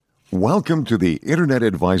Welcome to the Internet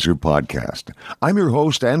Advisor Podcast. I'm your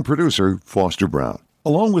host and producer, Foster Brown.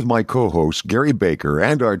 Along with my co-host, Gary Baker,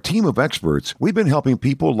 and our team of experts, we've been helping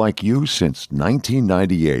people like you since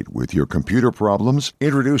 1998 with your computer problems,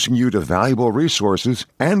 introducing you to valuable resources,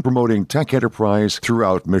 and promoting tech enterprise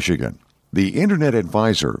throughout Michigan. The Internet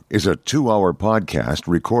Advisor is a 2-hour podcast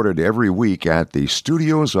recorded every week at the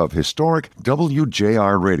studios of historic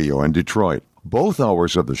WJR Radio in Detroit. Both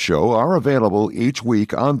hours of the show are available each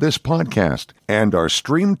week on this podcast and are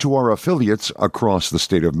streamed to our affiliates across the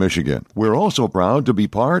state of Michigan. We're also proud to be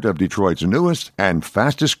part of Detroit's newest and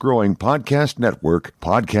fastest-growing podcast network,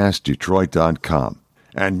 PodcastDetroit.com.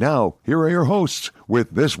 And now, here are your hosts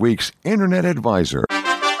with this week's Internet Advisor.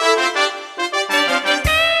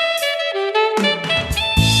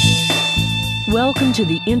 Welcome to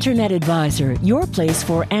the Internet Advisor, your place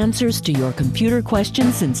for answers to your computer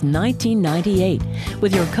questions since 1998,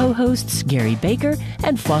 with your co-hosts Gary Baker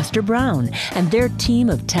and Foster Brown, and their team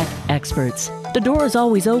of tech experts. The door is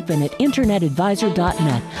always open at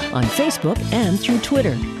internetadvisor.net, on Facebook, and through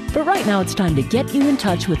Twitter. But right now it's time to get you in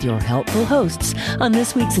touch with your helpful hosts on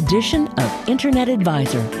this week's edition of Internet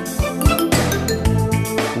Advisor.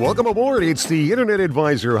 Welcome aboard. It's the Internet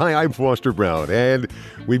Advisor. Hi, I'm Foster Brown, and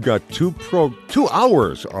we've got two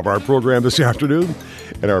hours of our program this afternoon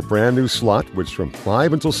and our brand new slot, which is from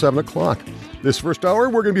 5 until 7 o'clock. This first hour,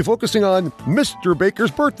 we're going to be focusing on Mr. Baker's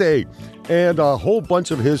birthday and a whole bunch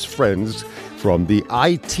of his friends from the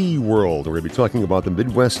IT world. We're going to be talking about the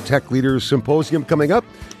Midwest Tech Leaders Symposium coming up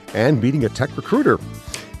and meeting a tech recruiter.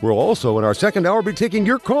 We'll also, in our second hour, be taking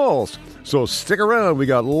your calls. So stick around. We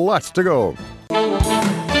got lots to go.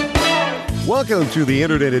 Welcome to the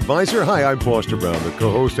Internet Advisor. Hi, I'm Foster Brown, the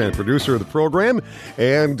co-host and producer of the program.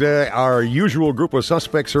 And our usual group of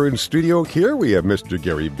suspects are in studio here. We have Mr.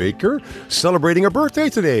 Gary Baker celebrating a birthday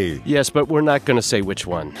today. Yes, but we're not going to say which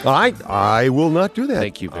one. I will not do that.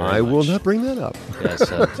 Thank you very much. I will not bring that up. Yes,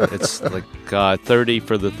 it's like 30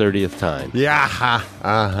 for the 30th time.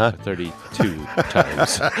 Yeah. 32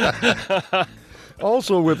 times.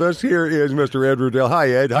 Also with us here is Mr. Ed Rudell.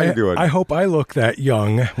 Hi, Ed. How you doing? I hope I look that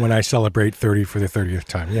young when I celebrate 30 for the 30th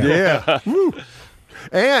time. Yeah. Woo.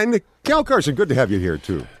 And Cal Carson, good to have you here,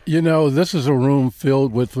 too. You know, this is a room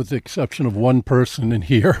filled with the exception of one person in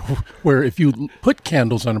here, where if you put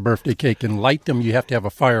candles on a birthday cake and light them, you have to have a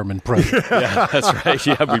fireman present. Yeah, that's right.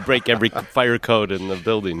 Yeah, we break every fire code in the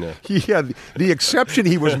building. Yeah, the exception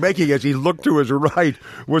he was making as he looked to his right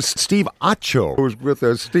was Steve Acho, who was with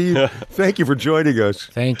us. Steve, thank you for joining us.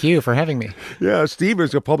 Thank you for having me. Yeah, Steve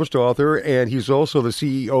is a published author, and he's also the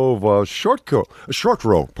CEO of Short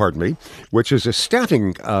Row, which is a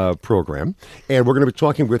staffing program. And we're going to be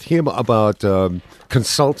talking with him about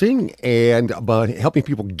consulting and about helping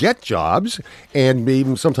people get jobs and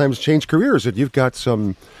even sometimes change careers. And you've got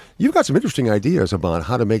some interesting ideas about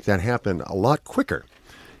how to make that happen a lot quicker.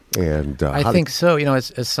 And I think so. You know,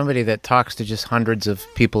 as somebody that talks to just hundreds of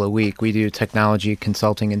people a week, we do technology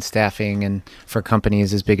consulting and staffing, and for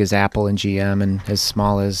companies as big as Apple and GM and as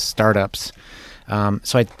small as startups.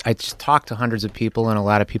 So I just talk to hundreds of people, and a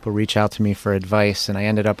lot of people reach out to me for advice, and I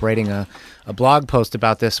ended up writing a blog post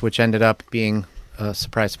about this, which ended up being,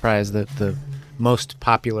 surprise, surprise, the most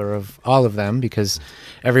popular of all of them, because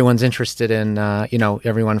everyone's interested in,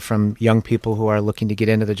 everyone from young people who are looking to get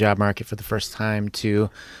into the job market for the first time to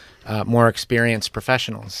more experienced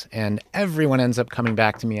professionals. And everyone ends up coming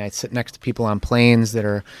back to me. I sit next to people on planes that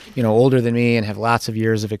are, older than me and have lots of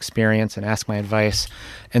years of experience and ask my advice.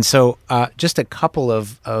 And so just a couple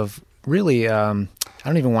of really, I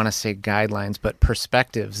don't even want to say guidelines, but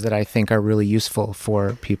perspectives that I think are really useful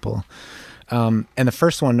for people. And the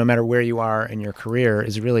first one, no matter where you are in your career,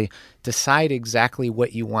 is really decide exactly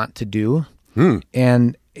what you want to do.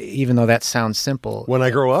 And even though that sounds simple. When I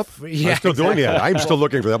grow up? Yeah, I'm still doing that. I'm still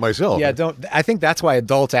looking for that myself. Yeah, I think that's why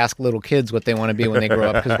adults ask little kids what they want to be when they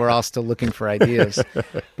grow up, because we're all still looking for ideas.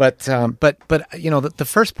 But the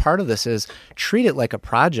first part of this is treat it like a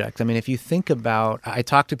project. I mean, if you think about, I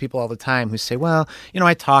talk to people all the time who say, well,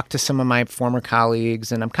 I talked to some of my former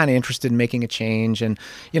colleagues and I'm kind of interested in making a change. And,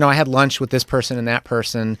 I had lunch with this person and that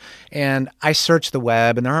person, and I searched the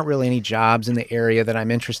web and there aren't really any jobs in the area that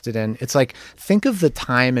I'm interested in. It's like, think of the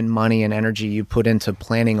time and money and energy you put into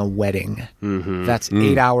planning a wedding. Mm-hmm. That's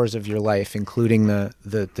 8 hours of your life, including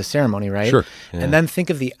the ceremony, right? Sure. Yeah. And then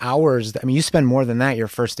think of the hours. You spend more than that your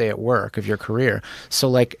first day at work of your career.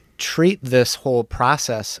 So treat this whole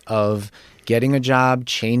process of getting a job,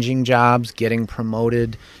 changing jobs, getting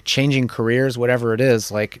promoted, changing careers, whatever it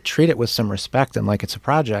is, treat it with some respect and like it's a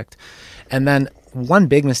project. And then one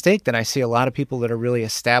big mistake that I see a lot of people that are really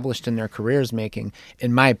established in their careers making,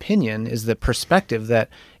 in my opinion, is the perspective that,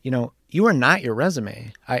 you are not your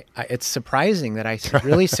resume. It's surprising that I see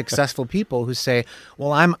really successful people who say,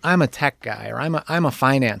 well, I'm a tech guy, or I'm a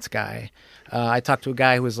finance guy. I talked to a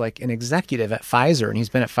guy who was like an executive at Pfizer, and he's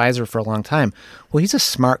been at Pfizer for a long time. Well, he's a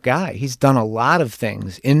smart guy. He's done a lot of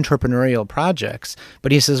things, entrepreneurial projects,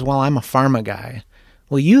 but he says, well, I'm a pharma guy.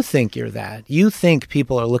 Well, you think you're that. You think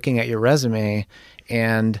people are looking at your resume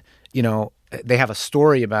and, they have a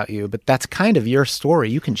story about you, but that's kind of your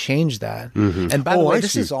story. You can change that. Mm-hmm. And by the way,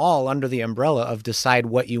 this is all under the umbrella of decide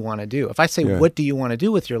what you want to do. If I say, what do you want to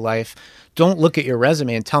do with your life? Don't look at your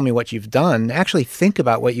resume and tell me what you've done. Actually think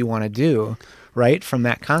about what you want to do, right, from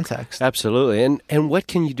that context. Absolutely. And what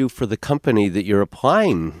can you do for the company that you're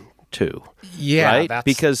applying to? Yeah, right? That's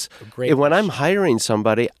because when I'm hiring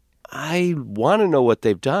somebody, I want to know what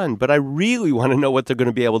they've done, but I really want to know what they're going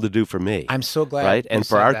to be able to do for me. I'm so glad. Right? And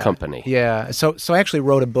for our company. Yeah. So I actually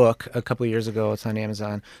wrote a book a couple of years ago. It's on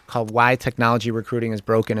Amazon called Why Technology Recruiting is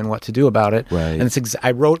Broken and What to Do About It. Right. And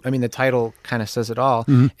the title kind of says it all.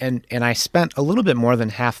 Mm-hmm. And I spent a little bit more than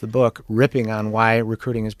half the book ripping on why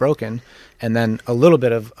recruiting is broken, and then a little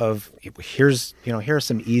bit of here are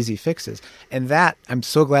some easy fixes. And that, I'm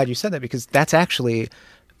so glad you said that, because that's actually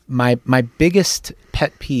my biggest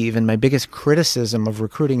pet peeve and my biggest criticism of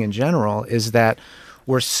recruiting in general is that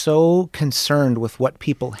we're so concerned with what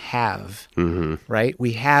people have, right?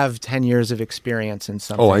 We have 10 years of experience in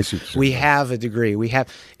something. Oh, I see. We have a degree.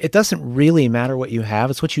 It doesn't really matter what you have.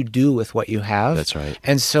 It's what you do with what you have. That's right.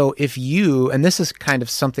 And so and this is kind of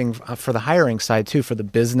something for the hiring side too, for the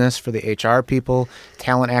business, for the HR people,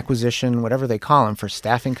 talent acquisition, whatever they call them, for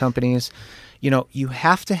staffing companies, you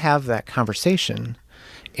have to have that conversation.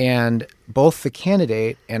 And both the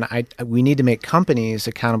candidate and we need to make companies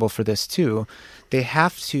accountable for this too. They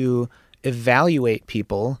have to evaluate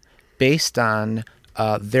people based on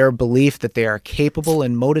their belief that they are capable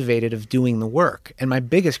and motivated of doing the work. And my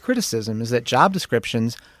biggest criticism is that job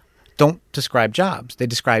descriptions don't describe jobs. They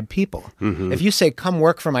describe people. Mm-hmm. If you say, come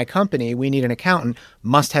work for my company, we need an accountant,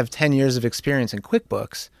 must have 10 years of experience in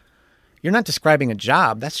QuickBooks, you're not describing a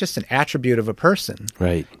job. That's just an attribute of a person.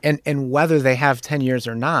 Right. And whether they have 10 years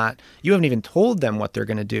or not, you haven't even told them what they're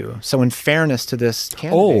going to do. So in fairness to this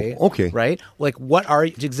candidate, right? Like,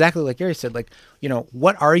 exactly like Gary said,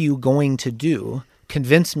 what are you going to do?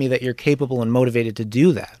 Convince me that you're capable and motivated to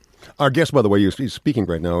do that. Our guest, by the way, he's speaking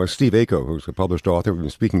right now, is Steve Aiko, who's a published author. We've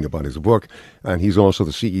been speaking about his book, and he's also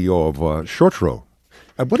the CEO of ShortRow.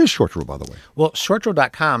 What is ShortRow, by the way? Well,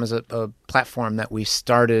 ShortRow.com is a platform that we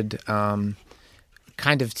started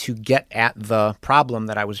kind of to get at the problem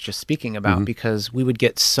that I was just speaking about, because we would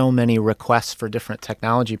get so many requests for different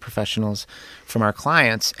technology professionals from our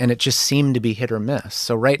clients, and it just seemed to be hit or miss.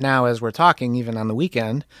 So right now, as we're talking, even on the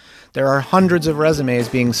weekend, there are hundreds of resumes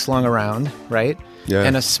being slung around, right? Yeah.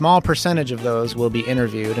 And a small percentage of those will be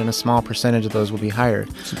interviewed, and a small percentage of those will be hired.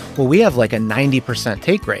 Well, we have like a 90%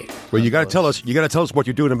 take rate. Well, you got to tell us. You got to tell us what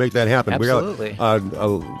you're doing to make that happen. Absolutely.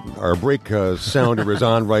 Our break sounder is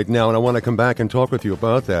on right now, and I want to come back and talk with you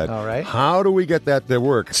about that. All right. How do we get that to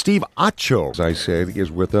work? Steve Acho, as I said,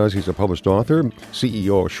 is with us. He's a published author,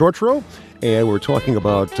 CEO of ShortRow, and we're talking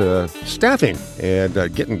about staffing and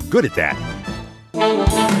getting good at that.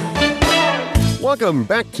 Welcome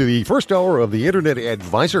back to the first hour of the Internet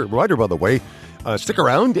Advisor. Reminder, by the way, stick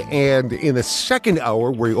around, and in the second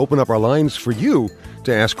hour, we open up our lines for you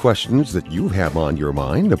to ask questions that you have on your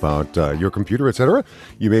mind about your computer, etc.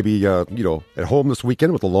 You may be, at home this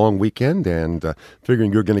weekend with a long weekend and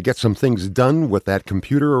figuring you're going to get some things done with that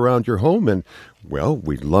computer around your home, and well,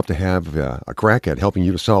 we'd love to have a crack at helping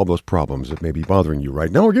you to solve those problems that may be bothering you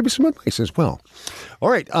right now, or give you some advice as well. All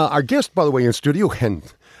right, our guest, by the way, in studio, and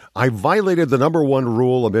I violated the number one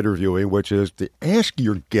rule of interviewing, which is to ask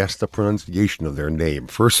your guest the pronunciation of their name.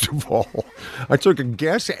 First of all, I took a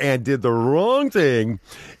guess and did the wrong thing.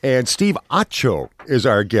 And Steve Acho is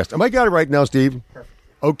our guest. Am I got it right now, Steve? Perfect.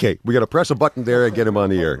 Okay, we got to press a button there and get him on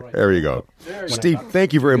the air. There you go. Steve,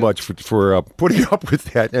 thank you very much for putting up with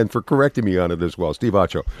that and for correcting me on it as well. Steve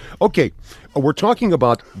Acho. Okay, we're talking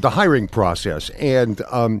about the hiring process, and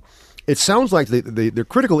it sounds like the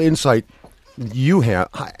critical insight you have,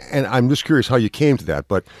 and I'm just curious how you came to that,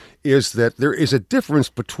 but is that there is a difference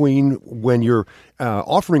between when you're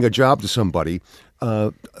offering a job to somebody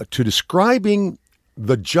to describing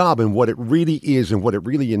the job and what it really is and what it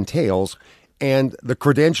really entails and the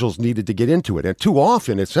credentials needed to get into it. And too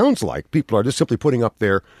often, it sounds like people are just simply putting up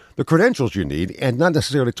their the credentials you need and not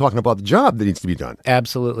necessarily talking about the job that needs to be done.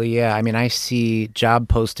 Absolutely, yeah. I mean, I see job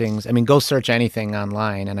postings. I mean, go search anything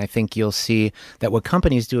online, and I think you'll see that what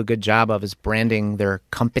companies do a good job of is branding their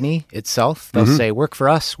company itself. They'll say, work for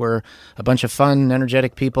us. We're a bunch of fun,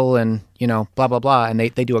 energetic people, and, blah, blah, blah. And they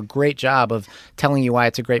do a great job of telling you why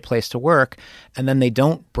it's a great place to work. And then they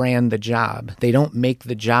don't brand the job. They don't make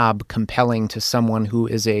the job compelling to someone who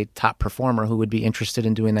is a top performer who would be interested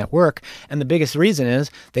in doing that work. And the biggest reason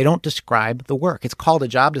is they don't describe the work. It's called a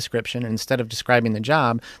job description. And instead of describing the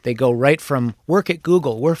job, they go right from work at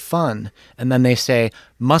Google, we're fun. And then they say,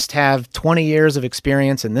 must have 20 years of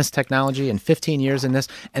experience in this technology and 15 years in this.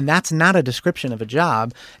 And that's not a description of a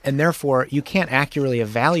job. And therefore, you can't accurately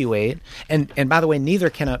evaluate. And by the way, neither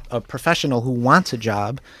can a professional who wants a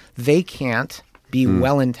job. They can't be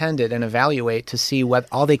well-intended and evaluate to see what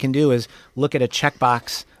all they can do is look at a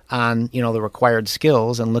checkbox on, the required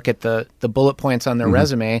skills and look at the bullet points on their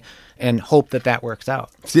resume and hope that works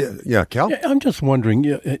out. Yeah, Cal? Yeah, I'm just wondering,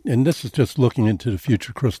 and this is just looking into the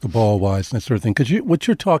future crystal ball-wise and that sort of thing, because what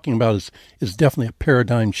you're talking about is definitely a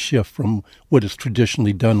paradigm shift from what is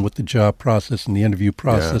traditionally done with the job process and the interview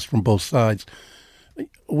process from both sides.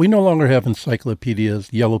 We no longer have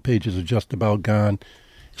encyclopedias. Yellow pages are just about gone.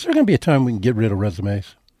 Is there going to be a time we can get rid of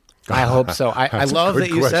resumes? I hope so. I love that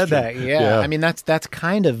you said that. Yeah. I mean, that's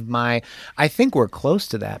kind of I think we're close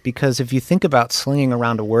to that, because if you think about slinging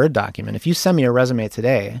around a Word document, if you send me a resume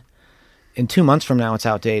today, in 2 months from now, it's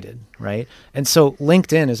outdated, right? And so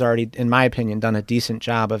LinkedIn has already, in my opinion, done a decent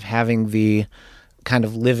job of having the kind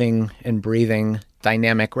of living and breathing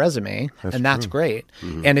dynamic resume, and that's great.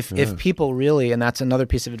 And if people really, and that's another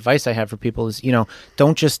piece of advice I have for people is,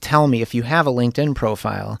 don't just tell me if you have a LinkedIn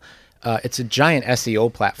profile. It's a giant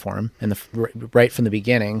SEO platform right from the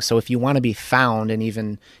beginning. So if you want to be found and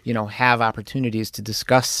even, have opportunities to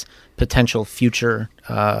discuss potential future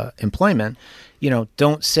employment,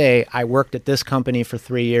 don't say, I worked at this company for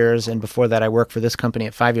 3 years and before that I worked for this company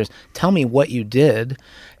at 5 years. Tell me what you did.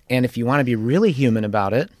 And if you want to be really human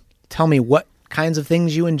about it, tell me what kinds of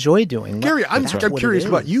things you enjoy doing. Gary, I'm curious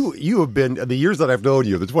about you. You have been, the years that I've known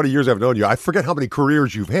you, the 20 years I've known you, I forget how many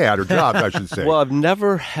careers you've had, or jobs, I should say. Well, I've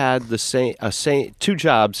never had the same two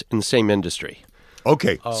jobs in the same industry.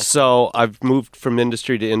 Okay. So I've moved from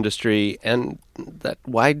industry to industry, and that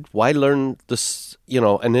why learn this,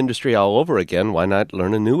 an industry all over again? Why not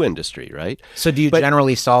learn a new industry, right? So do you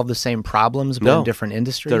generally solve the same problems but in different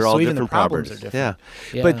industries? They're all so different even the problems properties. are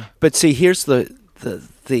different. Yeah. But see, here's the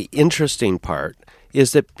interesting part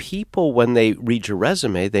is that people, when they read your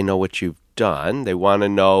resume, they know what you've done. They want to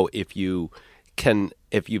know if you've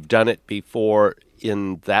done it before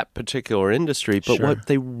in that particular industry. But what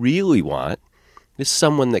they really want is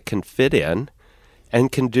someone that can fit in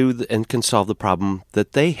and can can solve the problem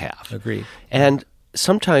that they have. Agreed. And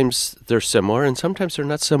sometimes they're similar, and sometimes they're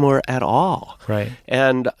not similar at all. Right.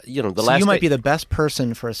 And So you might be the best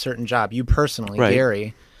person for a certain job, you personally,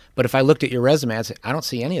 Gary. But if I looked at your resume, I'd say, I don't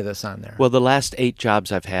see any of this on there. Well, the last 8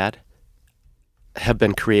 jobs I've had have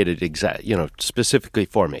been created specifically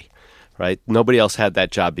for me, right? Nobody else had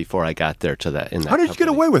that job before I got there to that. How did you get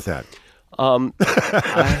away with that?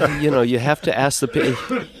 You have to ask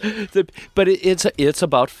but it's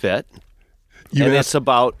about fit. It's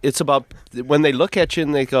about when they look at you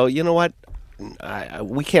and they go, you know what?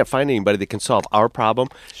 We can't find anybody that can solve our problem.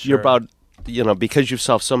 You're about, because you've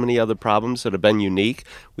solved so many other problems that have been unique,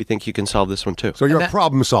 we think you can solve this one too. So you're a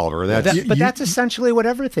problem solver. That's essentially what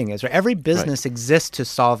everything is, right? Every business exists to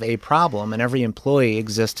solve a problem, and every employee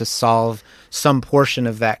exists to solve some portion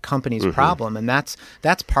of that company's problem. And that's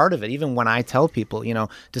part of it. Even when I tell people,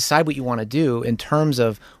 decide what you want to do in terms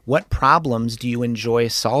of what problems do you enjoy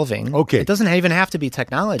solving. Okay. It doesn't even have to be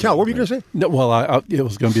technology. Cal, what were you going to say? No, well, it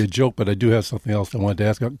was going to be a joke, but I do have something else I wanted to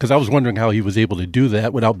ask, because I was wondering how he was able to do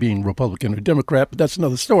that without being Republican or Democrat, but that's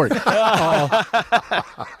another story.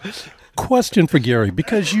 Question for Gary,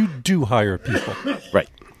 because you do hire people. Right.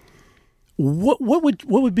 What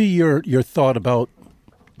would be your thought about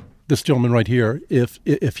this gentleman right here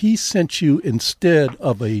if he sent you, instead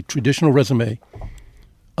of a traditional resume,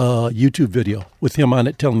 a YouTube video with him on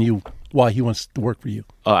it telling you why he wants to work for you?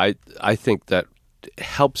 I think that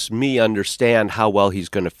helps me understand how well he's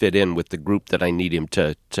going to fit in with the group that I need him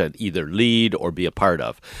to either lead or be a part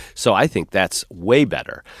of. So I think that's way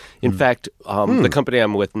better. In fact, the company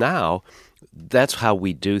I'm with now, that's how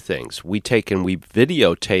we do things. We take and we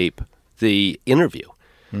videotape the interview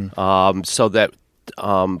so that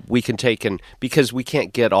we can take because we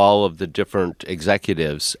can't get all of the different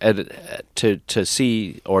executives to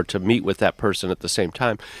see or to meet with that person at the same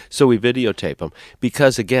time. So we videotape them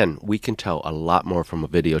because, again, we can tell a lot more from a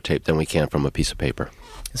videotape than we can from a piece of paper.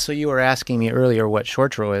 So you were asking me earlier what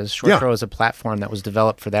ShortRow is. ShortRow is a platform that was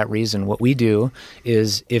developed for that reason. What we do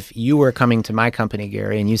is if you were coming to my company,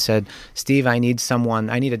 Gary, and you said, Steve, I need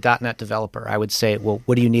a .NET developer, I would say, well,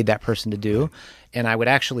 what do you need that person to do? And I would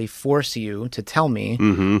actually force you to tell me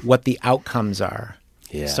what the outcomes are.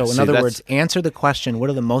 Yeah. So in other words, answer the question, what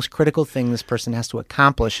are the most critical things this person has to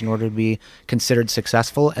accomplish in order to be considered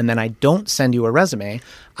successful? And then I don't send you a resume.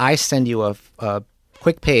 I send you a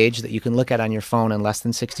quick page that you can look at on your phone in less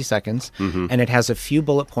than 60 seconds. And it has a few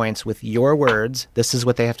bullet points with your words. This is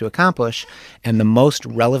what they have to accomplish. And the most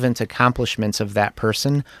relevant accomplishments of that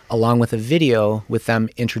person, along with a video with them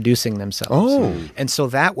introducing themselves. Oh. And so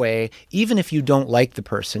that way, even if you don't like the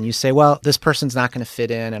person, you say, well, this person's not going to fit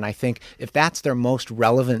in. And I think if that's their most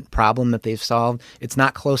relevant problem that they've solved, it's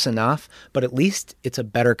not close enough, but at least it's a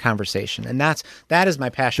better conversation. And that is my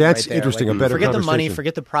passion. That's right there. interesting, a better forget the money, conversation.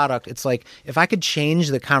 forget the product. It's like if I could change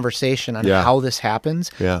the conversation on how this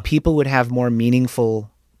happens, people would have more meaningful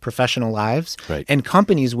professional lives, and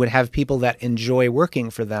companies would have people that enjoy working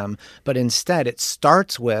for them. But instead, it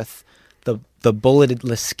starts with the bulleted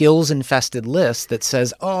list, skills-infested list that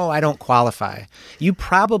says, oh, I don't qualify. You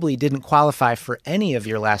probably didn't qualify for any of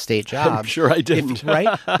your last 8 jobs. I'm sure I didn't.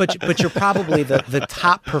 Right? But you're probably the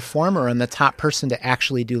top performer and the top person to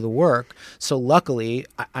actually do the work. So luckily,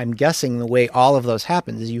 I'm guessing the way all of those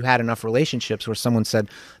happened is you had enough relationships where someone said,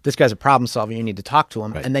 this guy's a problem solver, you need to talk to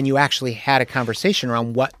him. And then you actually had a conversation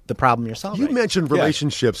around what the problem you're solving. You mentioned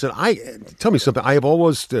relationships, and tell me something. I have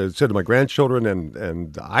always said to my grandchildren,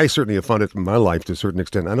 and I certainly have found it in my life to a certain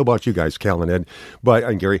extent. I know about you guys, Cal and Ed,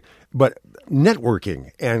 and Gary, but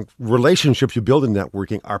networking and relationships you build in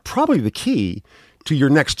networking are probably the key to your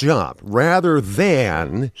next job, rather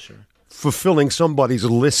than fulfilling somebody's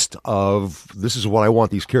list of this is what I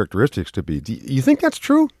want these characteristics to be. Do you think that's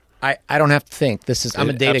true? I don't have to think. I'm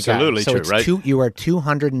a data guy. Absolutely So true, right? You are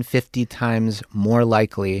 250 times more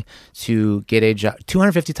likely to get a job,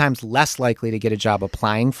 250 times less likely to get a job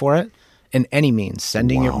applying for it in any means,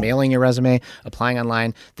 mailing your resume, applying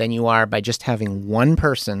online, than you are by just having one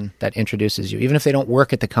person that introduces you, even if they don't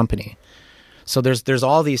work at the company. So there's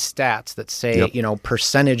all these stats that say,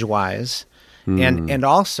 percentage-wise, and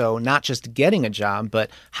also not just getting a job, but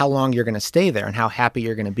how long you're going to stay there and how happy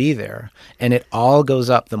you're going to be there. And it all goes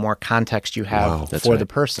up the more context you have for the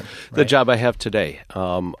person. The job I have today,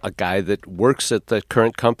 a guy that works at the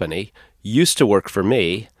current company, used to work for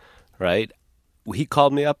me, right? He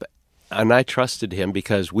called me up, and I trusted him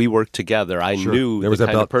because we worked together. I knew the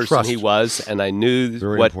kind of person he was, and I knew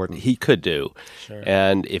what he could do. Sure.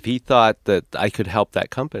 And if he thought that I could help that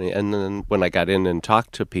company, and then when I got in and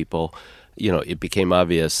talked to people, it became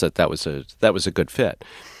obvious that was a good fit.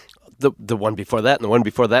 The one before that, and the one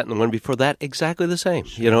before that, and the one before that, exactly the same.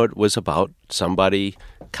 Sure. It was about somebody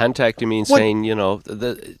contacting me and saying,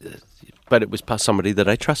 but it was somebody that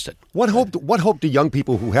I trusted. What hope do young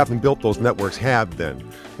people who haven't built those networks have then?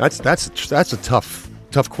 That's a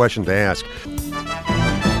tough question to ask.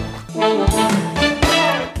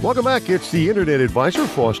 Welcome back. It's the Internet Advisor,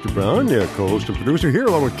 Foster Brown, co-host and producer here,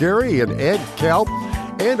 along with Gary and Ed, Cal,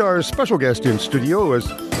 and our special guest in studio is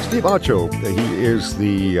Steve Acho. He is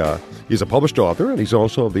he's a published author, and he's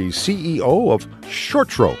also the CEO of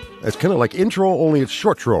ShortRow. It's kind of like intro, only it's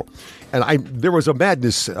ShortRow. And there was a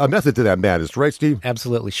method to that madness, right, Steve?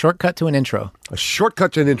 Absolutely. Shortcut to an intro. A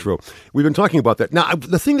shortcut to an intro. We've been talking about that. Now,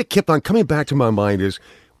 the thing that kept on coming back to my mind is,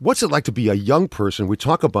 what's it like to be a young person? We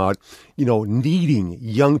talk about, needing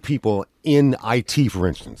young people in IT, for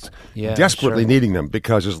instance. Desperately needing them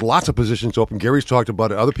because there's lots of positions open. Gary's talked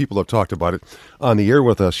about it. Other people have talked about it on the air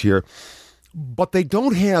with us here. But they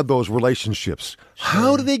don't have those relationships.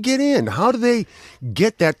 How do they get in? How do they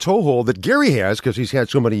get that toehold that Gary has because he's had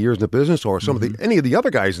so many years in the business, or any of the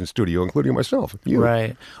other guys in studio, including myself?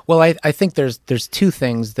 Right. Well, I think there's two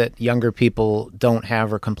things that younger people don't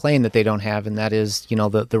have or complain that they don't have, and that is,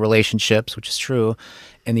 the relationships, which is true,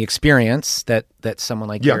 and the experience that someone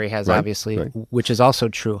like Gary has, obviously, which is also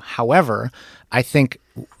true. However, I think,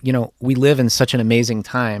 we live in such an amazing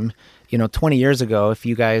time. 20 years ago,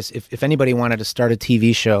 if anybody wanted to start a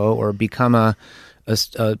TV show or become a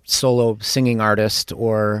solo singing artist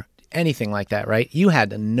or anything like that, right? You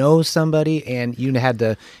had to know somebody, and you had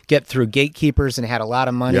to get through gatekeepers and had a lot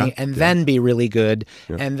of money, then be really good,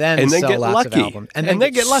 and then sell get lots lucky. of albums, and then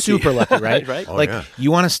get lucky. Super lucky, right? Right.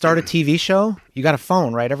 You want to start a TV show? You got a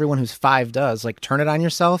phone, right? Everyone who's 5 does. Turn it on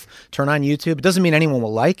yourself, turn on YouTube. It doesn't mean anyone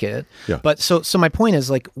will like it. Yeah. But so my point is,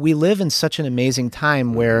 we live in such an amazing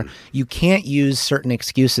time where you can't use certain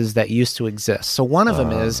excuses that used to exist. So one of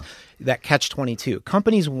them is, that catch-22.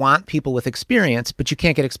 Companies want people with experience, but you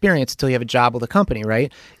can't get experience until you have a job with a company,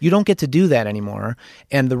 right? You don't get to do that anymore.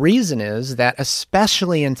 And the reason is that,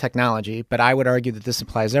 especially in technology, but I would argue that this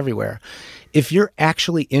applies everywhere, if you're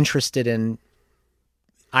actually interested in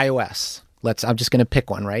iOS, I'm just going to pick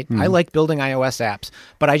one, right? I like building iOS apps,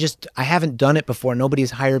 but I haven't done it before.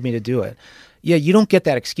 Nobody's hired me to do it. Yeah, you don't get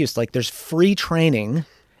that excuse. Like, there's free training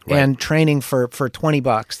and training for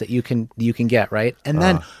 $20 that you can get, right? And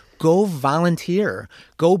then go volunteer.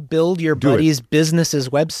 Go build your buddy's business's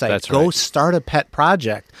website. That's go right. start a pet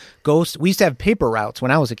project. We used to have paper routes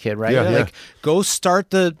when I was a kid, right? Like, go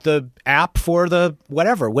start the app for the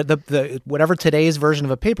whatever, whatever today's version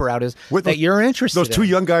of a paper route is that you're interested in. Those two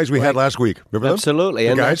young guys we had last week. Remember them? Absolutely. The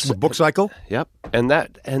And guys that's- with Book Cycle? Yep. And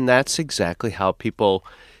that's exactly how people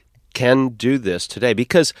can do this today,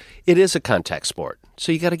 because it is a contact sport.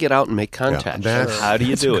 So you got to get out and make contact. How do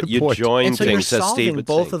you do it? You join And so you're things, as Steve solving would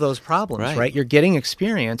both say. of those problems, Right. right? You're getting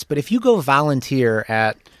experience, but if you go volunteer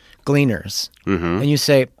at Gleaners and you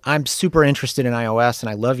say, I'm super interested in iOS and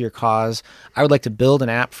I love your cause, I would like to build an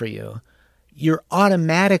app for you, you're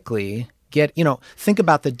automatically think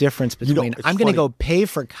about the difference between it's I'm going to funny. go pay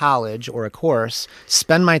for college or a course,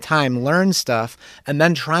 spend my time, learn stuff, and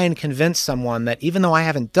then try and convince someone that even though I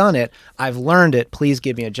haven't done it, I've learned it, please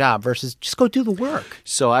give me a job, versus just go do the work.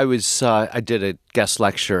 So I did a guest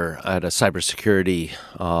lecture at a cybersecurity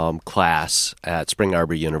class at Spring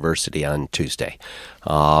Arbor University on Tuesday.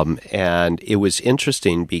 And it was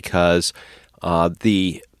interesting because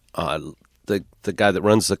the guy that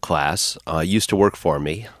runs the class used to work for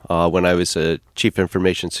me when I was a chief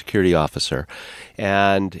information security officer,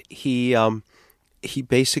 and he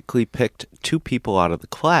basically picked two people out of the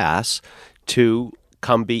class to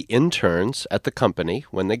come be interns at the company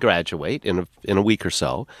when they graduate in a week or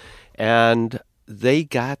so, and they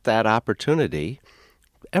got that opportunity.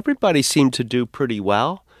 Everybody seemed to do pretty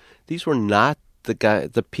well. These were not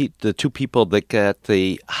the two people that got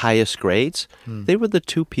the highest grades. They were the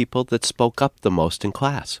two people that spoke up the most in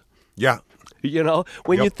class. Yeah.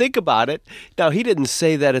 When you think about it, now he didn't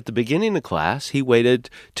say that at the beginning of class. He waited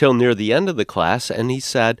till near the end of the class, and he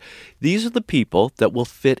said, these are the people that will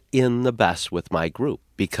fit in the best with my group,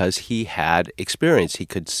 because he had experience. He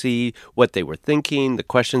could see what they were thinking, the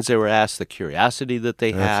questions they were asked, the curiosity that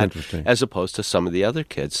they had, interesting. as opposed to some of the other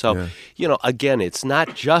kids. So, again, it's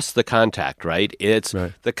not just the contact, right? It's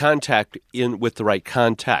the contact with the right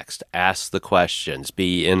context. Ask the questions.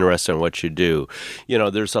 Be interested in what you do.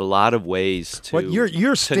 There's a lot of ways to But your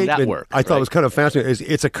to statement, network. I thought was kind of fascinating.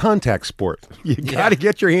 It's a contact sport. You got to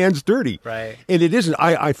get your hands dirty, Right. And it isn't.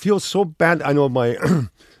 I feel so bad. I know my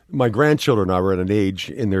my grandchildren are at an age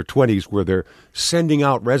in their 20s where they're sending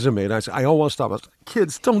out resume, and I almost stop. I was like,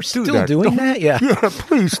 kids, don't do Still that. doing Don't- that? Yeah. Yeah,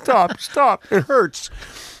 please stop. It hurts.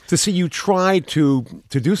 To see you try to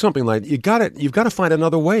do something like you've got to find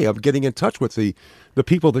another way of getting in touch with the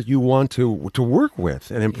people that you want to work with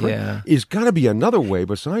and impress. Yeah. There's got to be another way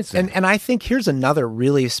besides that. And I think here's another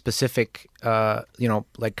really specific,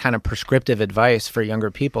 like kind of prescriptive advice for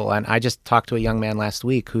younger people. And I just talked to a young man last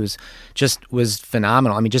week who's was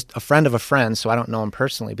phenomenal. I mean, just a friend of a friend, so I don't know him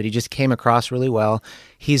personally, but he just came across really well.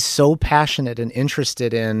 He's so passionate and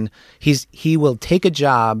interested in, he will take a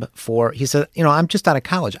job he said, I'm just out of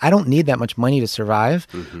college. I don't need that much money to survive.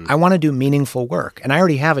 I want to do meaningful work. And I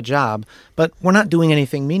already have a job, but we're not doing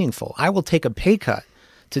anything meaningful. I will take a pay cut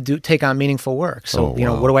to take on meaningful work. So,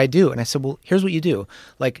 what do I do? And I said, well, here's what you do.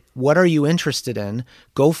 Like, what are you interested in?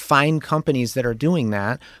 Go find companies that are doing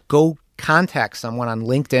that. Go contact someone on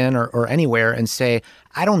LinkedIn or anywhere and say,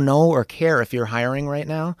 I don't know or care if you're hiring right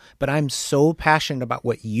now, but I'm so passionate about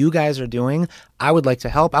what you guys are doing. I would like to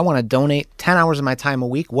help. I want to donate 10 hours of my time a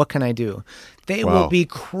week. What can I do? They will be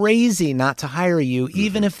crazy not to hire you,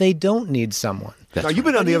 even if they don't need someone. Now, you've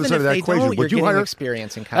been on the other side of that equation. Would you hire?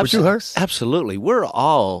 Experience in Would you hire? Absolutely. We're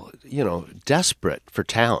all, desperate for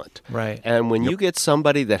talent. Right. And when you get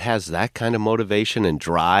somebody that has that kind of motivation and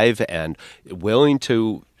drive and willing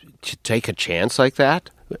to take a chance like that,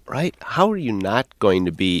 right? How are you not going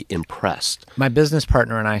to be impressed? My business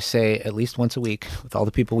partner and I say at least once a week with all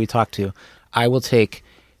the people we talk to, I will take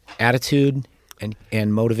attitude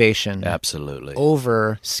and motivation Absolutely.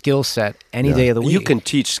 over skill set any day of the week. You can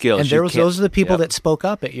teach skills. And those are the people that spoke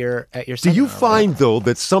up at your Do seminar. you find, though,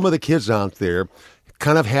 that some of the kids out there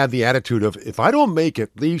kind of have the attitude of, if I don't make at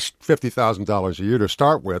least $50,000 a year to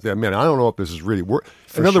start with, I mean, I don't know if this is really worth.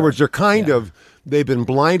 In other words, they're they've been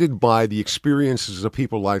blinded by the experiences of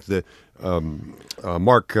people like the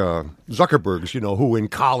Mark Zuckerberg's, who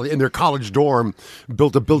in their college dorm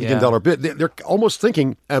built $1 billion bid. They're almost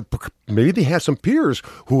thinking maybe they have some peers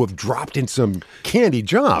who have dropped in some candy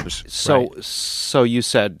jobs. So you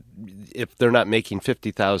said if they're not making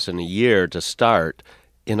 $50,000 a year to start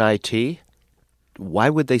in IT, why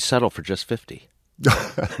would they settle for just 50?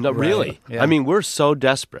 No, really. Yeah. I mean, we're so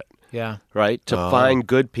desperate. Yeah. Right, to find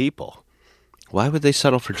good people. Why would they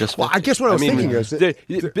settle for just 50? Well, I guess what I was thinking is...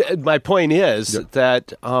 my point is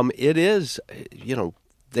that it is,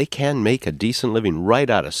 they can make a decent living right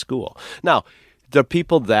out of school. Now, the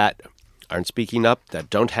people that aren't speaking up, that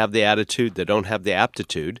don't have the attitude, that don't have the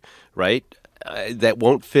aptitude, right, that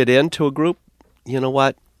won't fit into a group, you know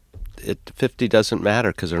what? 50 doesn't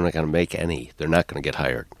matter because they're not going to make any. They're not going to get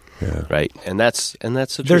hired. Yeah. Right, and that's the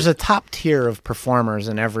truth. There's a top tier of performers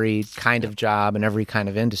in every kind of job and every kind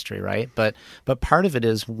of industry, right? But part of it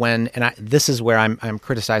is this is where I'm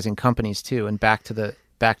criticizing companies too. And back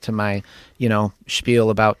to my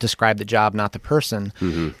spiel about describe the job, not the person.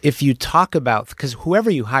 Mm-hmm. If you talk about, because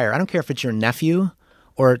whoever you hire, I don't care if it's your nephew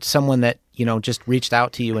or someone that just reached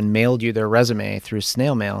out to you and mailed you their resume through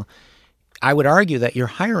snail mail, I would argue that you're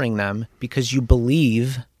hiring them because you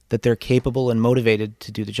believe that they're capable and motivated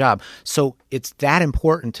to do the job. So it's that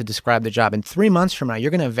important to describe the job. And 3 months from now,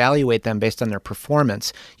 you're going to evaluate them based on their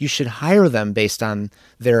performance. You should hire them based on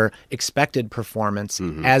their expected performance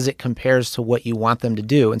as it compares to what you want them to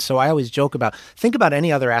do. And so I always joke think about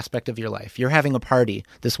any other aspect of your life. You're having a party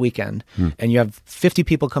this weekend and you have 50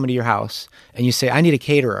 people coming to your house and you say, I need a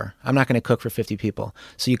caterer. I'm not going to cook for 50 people.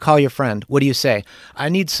 So you call your friend. What do you say? I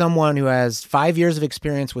need someone who has 5 years of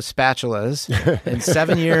experience with spatulas and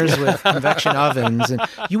 7 years with convection ovens. And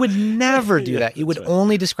you would never do that. You would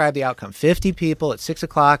only describe the outcome. 50 people at 6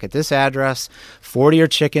 o'clock at this address, 40 are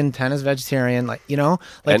chicken, 10 is vegetarian.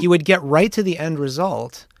 You would get right to the end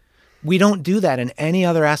result. We don't do that in any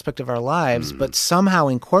other aspect of our lives, but somehow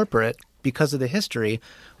in corporate, because of the history,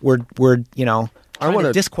 we're trying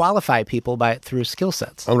to disqualify people through skill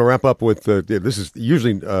sets. I'm going to wrap up with this is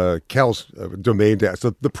usually Cal's domain.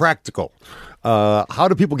 So the practical. How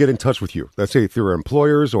do people get in touch with you? Let's say if they're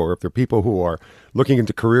employers or if they're people who are looking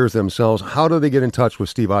into careers themselves. How do they get in touch with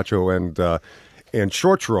Steve Acho and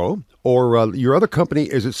Shortro or your other company?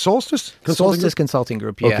 Is it Solstice Consulting Solstice Consulting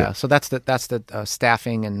Group? Yeah. Okay. So that's the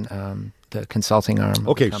staffing and the consulting arm.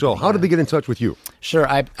 Okay. So how do they get in touch with you? Sure.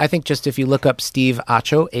 I think just if you look up Steve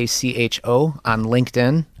Acho, ACHO, on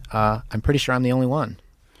LinkedIn, I'm pretty sure I'm the only one.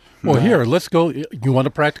 Well, here, let's go. You want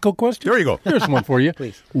a practical question? There you go. Here's one for you.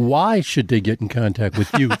 Please. Why should they get in contact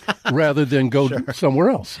with you rather than go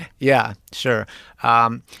somewhere else? Yeah, sure.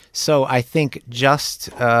 So I think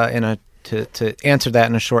just to answer that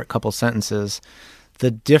in a short couple sentences,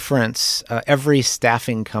 the difference, every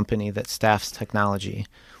staffing company that staffs technology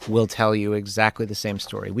will tell you exactly the same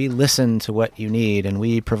story. We listen to what you need and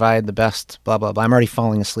we provide the best, blah, blah, blah. I'm already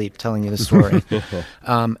falling asleep telling you the story.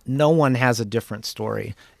 No one has a different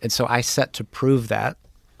story. And so I set to prove that.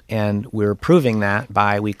 And we're proving that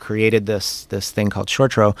we created this thing called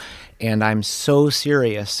Shortro. And I'm so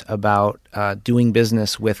serious about doing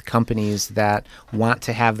business with companies that want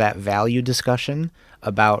to have that value discussion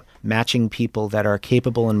about matching people that are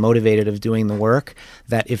capable and motivated of doing the work,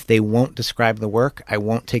 that if they won't describe the work, I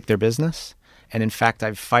won't take their business. And in fact,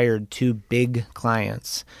 I've fired 2 big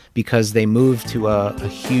clients because they moved to a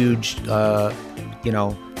huge,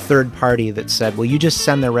 third party that said, well, you just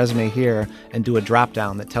send their resume here and do a drop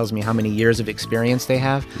down that tells me how many years of experience they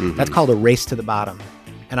have. Mm-hmm. That's called a race to the bottom.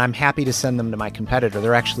 And I'm happy to send them to my competitor.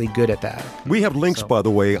 They're actually good at that. We have links, by the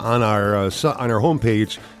way, on our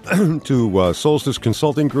homepage to Solstice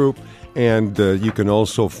Consulting Group, and you can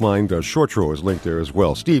also find Shortro is linked there as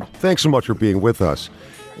well. Steve, thanks so much for being with us.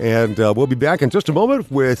 And we'll be back in just a moment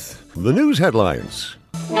with the news headlines.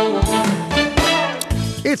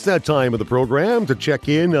 It's that time of the program to check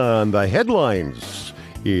in on the headlines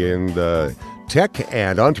in the tech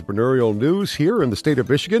and entrepreneurial news here in the state of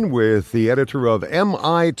Michigan with the editor of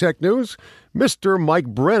MI Tech News, Mr. Mike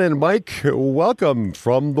Brennan. Mike, welcome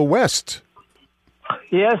from the West.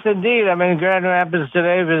 Yes, indeed. I'm in Grand Rapids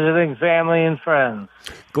today visiting family and friends.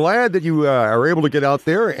 Glad that you are able to get out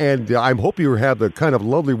there, and I hope you have the kind of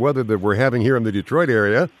lovely weather that we're having here in the Detroit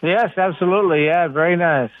area. Yes, absolutely. Yeah, very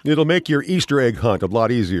nice. It'll make your Easter egg hunt a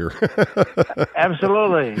lot easier.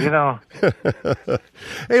 Absolutely,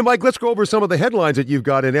 Hey, Mike, let's go over some of the headlines that you've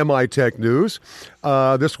got in MI Tech News.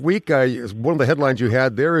 This week, one of the headlines you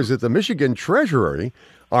had there is that the Michigan Treasury,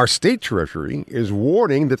 our state treasury, is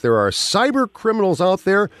warning that there are cyber criminals out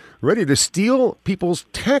there ready to steal people's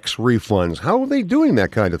tax refunds. How are they doing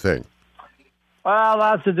that kind of thing? Well,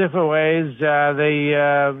 lots of different ways. They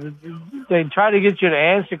try to get you to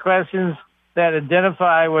answer questions that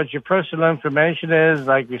identify what your personal information is,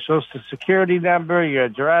 like your social security number, your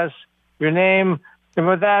address, your name. And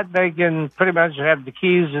with that, they can pretty much have the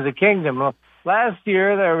keys to the kingdom. Well, last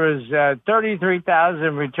year, there was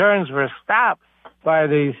 33,000 returns were stopped by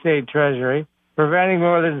the state treasury, preventing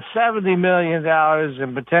more than $70 million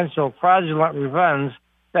in potential fraudulent refunds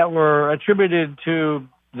that were attributed to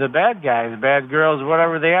the bad guys, bad girls,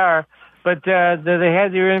 whatever they are. But they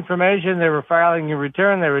had your information. They were filing your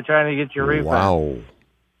return. They were trying to get your refund. Wow.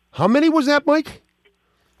 How many was that, Mike?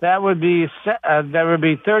 That would be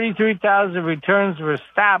 33,000 returns were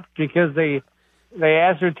stopped because they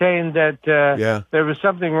ascertained that there was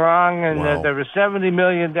something wrong and that there was $70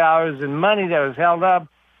 million in money that was held up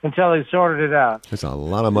until they sorted it out. That's a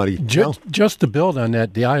lot of money. Just to build on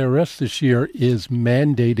that, the IRS this year is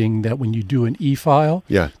mandating that when you do an e-file,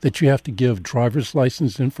 that you have to give driver's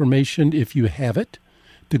license information if you have it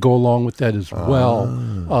to go along with that as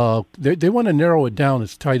well. They want to narrow it down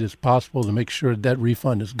as tight as possible to make sure that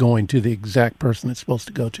refund is going to the exact person it's supposed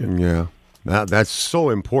to go to. Yeah. That's so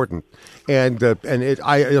important. And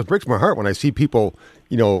it breaks my heart when I see people,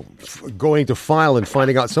 going to file and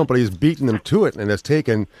finding out somebody's beaten them to it and has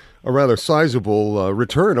taken a rather sizable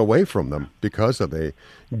return away from them because they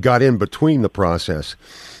got in between the process.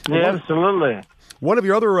 Yeah, absolutely. One of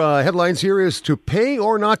your other headlines here is to pay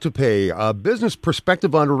or not to pay, a business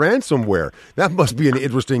perspective on ransomware. That must be an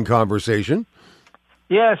interesting conversation.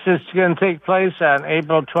 Yes, it's going to take place on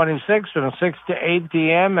April 26th from 6 to 8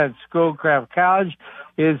 p.m. at Schoolcraft College.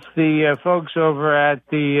 It's the folks over at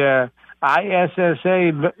the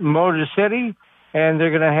ISSA Motor City, and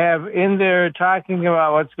they're going to have in there talking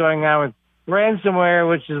about what's going on with ransomware,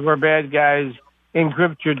 which is where bad guys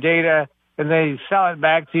encrypt your data, and they sell it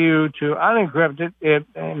back to you to unencrypt it.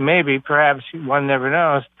 Maybe, perhaps, one never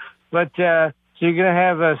knows. But so you're going to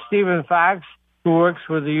have Stephen Fox, who works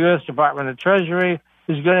with the U.S. Department of Treasury,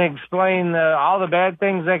 who's going to explain all the bad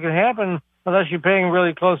things that can happen unless you're paying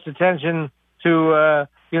really close attention to,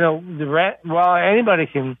 anybody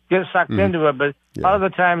can get sucked into it, but a lot of the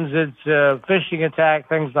times it's phishing attack,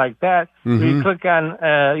 things like that. Mm-hmm. You click on,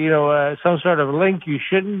 some sort of link you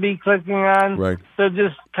shouldn't be clicking on. Right. So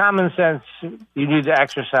just common sense you need to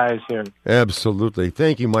exercise here. Absolutely.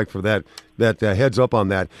 Thank you, Mike, for that heads up on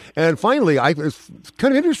that. And finally, it's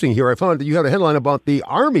kind of interesting here. I found that you had a headline about the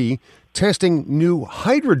Army testing new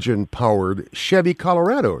hydrogen-powered Chevy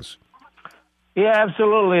Colorados. Yeah,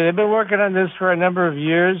 absolutely. They've been working on this for a number of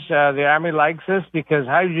years. The Army likes this because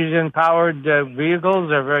hydrogen-powered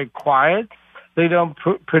vehicles are very quiet. They don't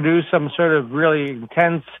produce some sort of really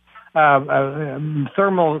intense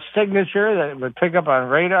thermal signature that would pick up on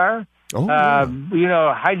radar. Hydrogen,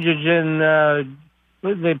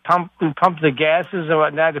 they pump the gases and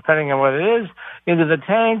whatnot, depending on what it is, into the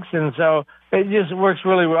tanks, and so it just works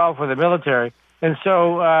really well for the military. And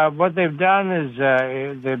so what they've done is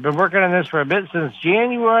they've been working on this for a bit since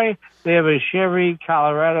January. They have a Chevy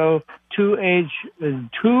Colorado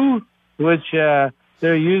 2H2, which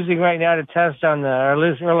they're using right now to test on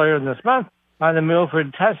earlier in this month on the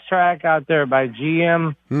Milford test track out there by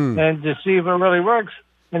GM and to see if it really works.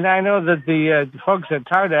 And I know that the folks at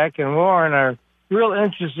Tardak and Warren are real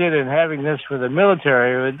interested in having this for the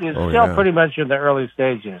military. It's still pretty much in the early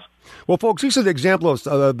stages. Well, folks, this is an example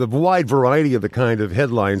of the wide variety of the kind of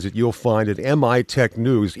headlines that you'll find at MI Tech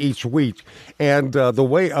News each week. And the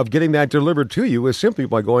way of getting that delivered to you is simply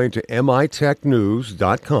by going to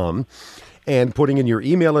mitechnews.com and putting in your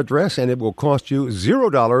email address, and it will cost you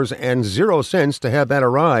 $0 to have that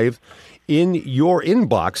arrive in your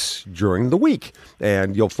inbox during the week.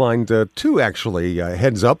 And you'll find two, actually,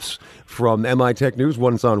 heads-ups from MI Tech News.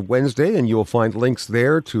 One's on Wednesday, and you'll find links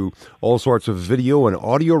there to all sorts of video and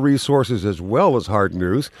audio resources as well as hard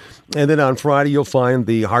news. And then on Friday, you'll find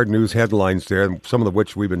the hard news headlines there, some of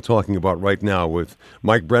which we've been talking about right now with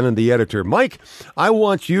Mike Brennan, the editor. Mike, I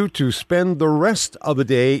want you to spend the rest of the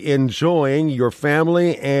day enjoying your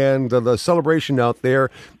family and the celebration out there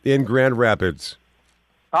in Grand Rapids.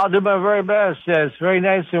 I'll do my very best. It's very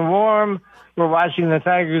nice and warm. We're watching the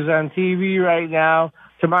Tigers on TV right now.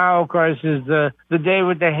 Tomorrow, of course, is the day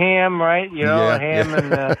with the ham, right? Ham,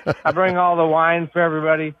 and I bring all the wine for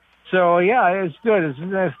everybody. So, it's good. It's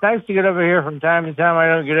nice to get over here from time to time. I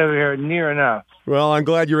don't get over here near enough. Well, I'm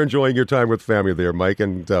glad you're enjoying your time with family there, Mike,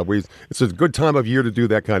 and it's a good time of year to do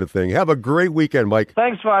that kind of thing. Have a great weekend, Mike.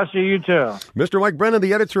 Thanks, Foster. You too. Mr. Mike Brennan,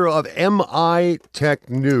 the editor of MI Tech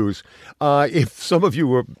News. If some of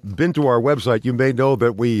you have been to our website, you may know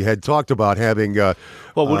that we had talked about having we're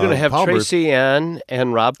going to have Palmer's. Tracy Ann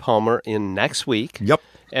and Rob Palmer in next week. Yep.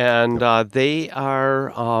 And they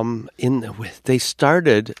are they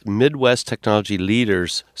started Midwest Technology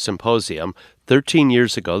Leaders Symposium 13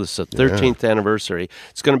 years ago. This is the 13th anniversary.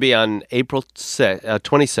 It's going to be on April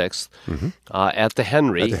 26th at the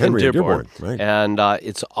Henry in Dearborn. Right. And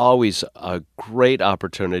it's always a great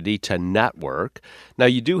opportunity to network. Now,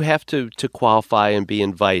 you do have to qualify and be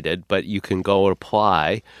invited, but you can go and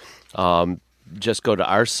apply. Just go to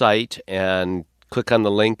our site and click on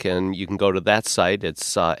the link, and you can go to that site.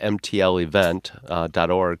 It's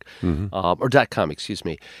mtlevent.org or .com, excuse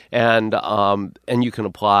me, and you can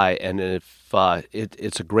apply. And if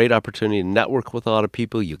it's a great opportunity to network with a lot of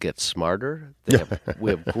people, you get smarter. We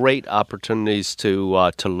have great opportunities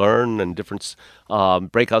to learn and different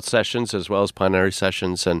breakout sessions as well as plenary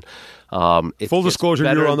sessions. And full disclosure,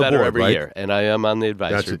 you're on the board every right? year, and I am on the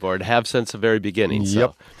advisory board. Have since the very beginning.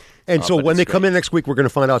 Yep. And so when they come in next week, we're going to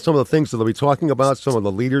find out some of the things that they'll be talking about, some of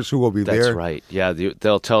the leaders who will be there. That's right. Yeah,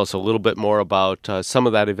 they'll tell us a little bit more about some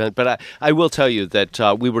of that event. But I will tell you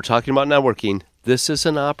that we were talking about networking. This is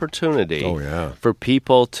an opportunity for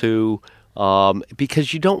people to,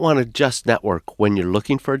 because you don't want to just network when you're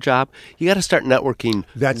looking for a job. You got to start networking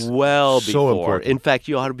before. Important. In fact,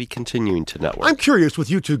 you ought to be continuing to network. I'm curious with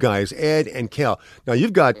you two guys, Ed and Cal. Now,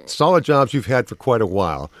 you've got solid jobs you've had for quite a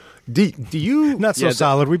while. Do you... Not so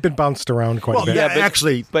solid. We've been bounced around quite a bit. Yeah,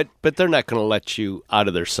 actually... But they're not going to let you out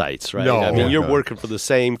of their sites, right? No. I mean, you're working for the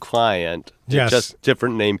same client, just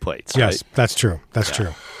different nameplates, right? Yes, that's true. That's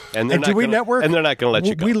true. And do we network? And they're not going to let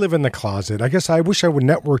you go. We live in the closet. I guess I wish I would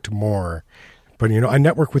networked more. But, I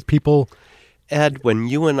network with people. Ed, when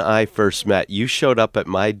you and I first met, you showed up at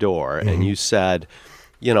my door and you said,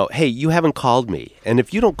 hey, you haven't called me. And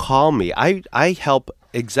if you don't call me, I help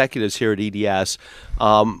executives here at EDS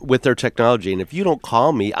with their technology. And if you don't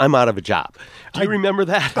call me, I'm out of a job. Do you remember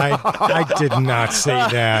that? I did not say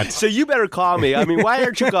that. So you better call me. I mean, why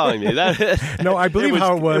aren't you calling me? No, I believe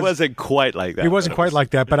how it was. It wasn't quite like that. It wasn't quite like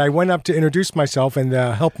that. But I went up to introduce myself and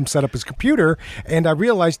help him set up his computer. And I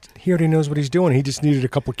realized he already knows what he's doing. He just needed a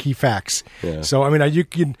couple key facts. Yeah. So, I mean, you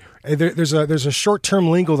can... There's a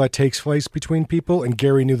short-term lingo that takes place between people, and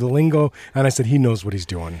Gary knew the lingo, and I said he knows what he's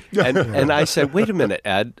doing. And I said, wait a minute,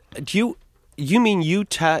 Ed, you mean you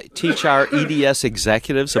teach our EDS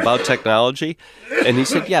executives about technology? And he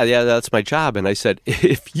said, yeah, that's my job. And I said,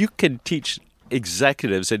 if you can teach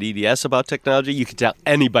executives at EDS about technology, you can tell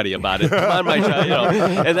anybody about it. Come on, my show,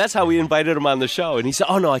 And that's how we invited him on the show. And he said,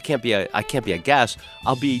 "Oh no, I can't be a guest.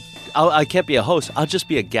 I can't be a host. I'll just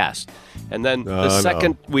be a guest." And then the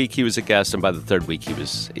second week he was a guest, and by the third week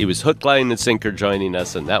he was hook, line, and sinker joining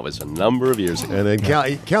us, and that was a number of years ago. And then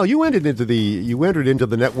Cal, you entered into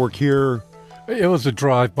the network here. It was a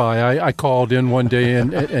drive-by. I called in one day,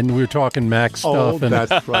 and we were talking Mac stuff. And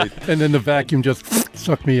that's right. And then the vacuum just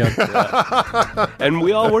sucked me up. Yeah. And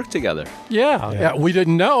we all worked together. Yeah. We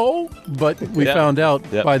didn't know, but we found out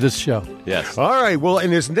by this show. Yes. All right. Well,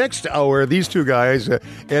 in this next hour, these two guys,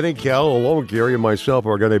 Ed and Cal, along with Gary and myself,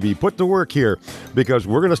 are going to be put to work here because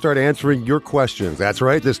we're going to start answering your questions. That's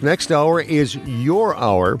right. This next hour is your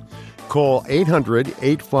hour. Call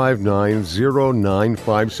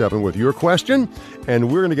 800-859-0957 with your question,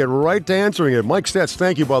 and we're going to get right to answering it. Mike Stetz,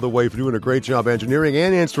 thank you, by the way, for doing a great job engineering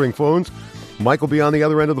and answering phones. Mike will be on the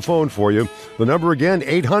other end of the phone for you. The number again,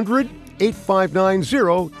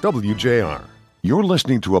 800-859-0WJR. You're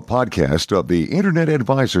listening to a podcast of the Internet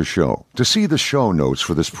Advisor Show. To see the show notes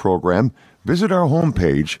for this program, visit our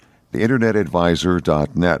homepage,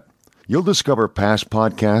 theinternetadvisor.net. You'll discover past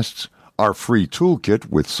podcasts, our free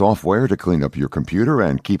toolkit with software to clean up your computer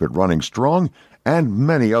and keep it running strong, and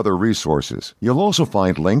many other resources. You'll also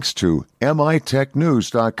find links to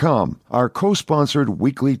mitechnews.com, our co-sponsored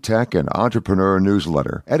weekly tech and entrepreneur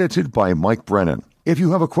newsletter, edited by Mike Brennan. If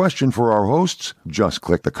you have a question for our hosts, just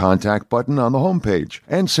click the contact button on the homepage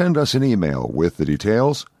and send us an email with the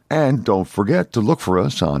details. And don't forget to look for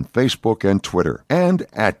us on Facebook and Twitter, and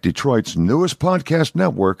at Detroit's newest podcast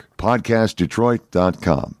network,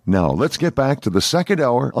 podcastdetroit.com. Now, let's get back to the second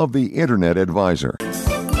hour of the Internet Advisor.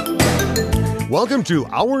 Welcome to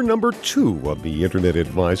hour number 2 of the Internet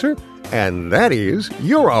Advisor, and that is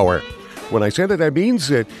your hour. When I say that means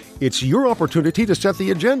that it's your opportunity to set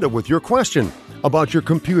the agenda with your question about your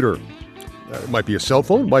computer. It might be a cell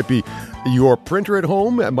phone, might be your printer at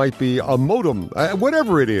home, it might be a modem,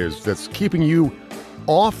 whatever it is that's keeping you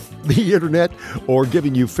off the internet or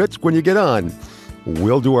giving you fits when you get on.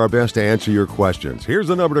 We'll do our best to answer your questions. Here's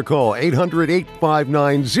the number to call,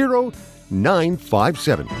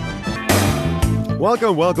 800-859-0957.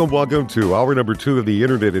 Welcome to hour number 2 of the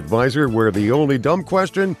Internet Advisor, where the only dumb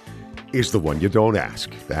question is the one you don't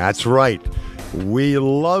ask. That's right. We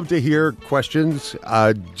love to hear questions,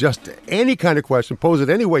 just any kind of question. Pose it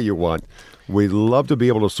any way you want. We love to be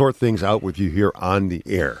able to sort things out with you here on the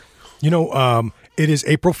air. It is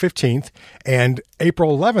April 15th, and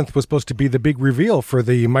April 11th was supposed to be the big reveal for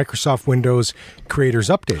the Microsoft Windows Creators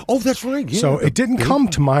Update. Oh, that's right. Yeah. So it didn't come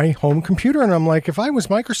to my home computer, and I'm like, if I was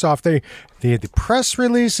Microsoft, they had the press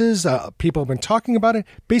releases, people have been talking about it.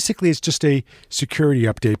 Basically, it's just a security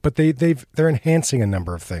update, but they're enhancing a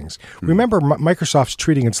number of things. Remember, Microsoft's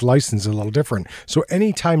treating its license a little different. So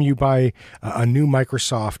anytime you buy a new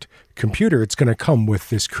Microsoft computer, it's going to come with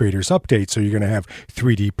this Creators Update. So you're going to have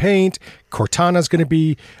 3D Paint. Cortana is going to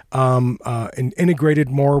be integrated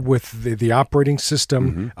more with the operating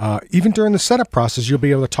system. Even during the setup process, you'll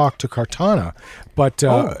be able to talk to Cortana. But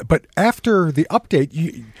after the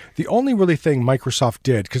update, the only really thing Microsoft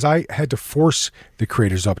did, because I had to force the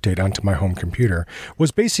Creators Update onto my home computer,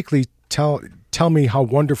 was basically tell me how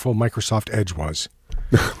wonderful Microsoft Edge was.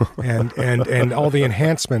 and all the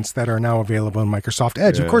enhancements that are now available in Microsoft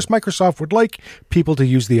Edge. Of course, Microsoft would like people to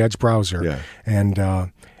use the Edge browser. Yeah. And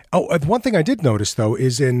one thing I did notice, though,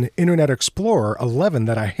 is in Internet Explorer 11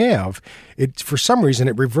 that I have, for some reason,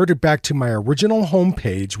 it reverted back to my original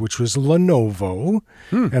homepage, which was Lenovo.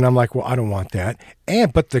 And I'm like, well, I don't want that.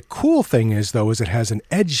 But the cool thing is, though, is it has an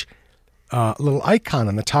Edge little icon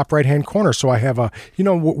in the top right-hand corner. So I have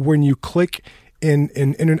when you click in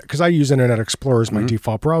Internet, because I use Internet Explorer as my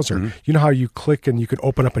default browser. You know how you click and you could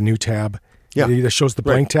open up a new tab that shows the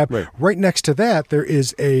blank tab? Right next to that, there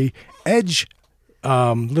is a Edge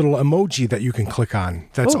little emoji that you can click on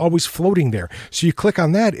that's always floating there. So you click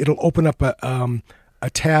on that, it'll open up a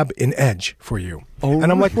tab in Edge for you.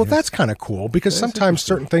 And I'm like, well, that's kind of cool, because sometimes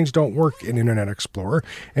certain things don't work in Internet Explorer,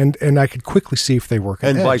 and I could quickly see if they work in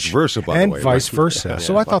Edge. And vice versa, by the way. And vice versa.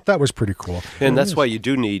 So I thought that was pretty cool. And that's why you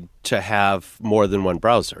do need to have more than one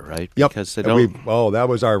browser, right? Yep. Because they don't... that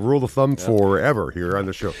was our rule of thumb forever here on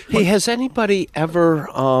the show. Hey, has anybody ever...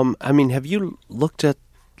 have you looked at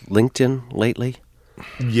LinkedIn lately?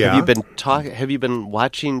 Yeah. Have you been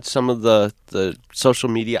watching some of the social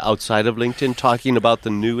media outside of LinkedIn talking about the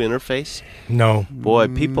new interface? No. Boy,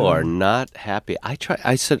 people are not happy. I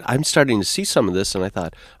said I'm starting to see some of this, and I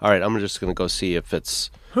thought, all right, I'm just going to go see if it's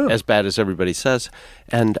as bad as everybody says.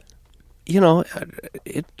 And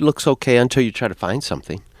it looks okay until you try to find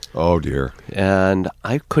something. Oh dear. And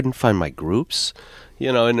I couldn't find my groups.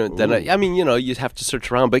 And then you have to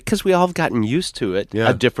search around, but because we all have gotten used to it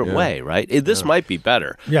a different way, right? This might be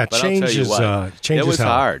better. Yeah, but changes. It was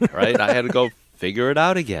hard, right? I had to go figure it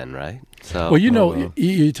out again, right? So,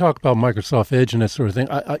 you talk about Microsoft Edge and that sort of thing.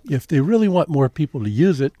 If they really want more people to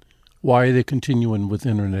use it, why are they continuing with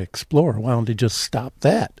Internet Explorer? Why don't they just stop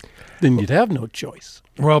that? Then you'd have no choice.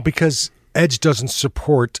 Well, because Edge doesn't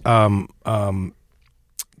support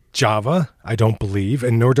Java, I don't believe,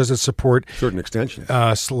 and nor does it support certain extensions.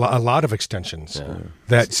 A lot of extensions.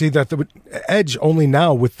 That the Edge only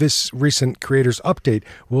now with this recent Creators Update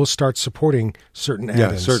will start supporting certain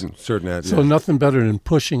add-ins. Certain add-ins. So nothing better than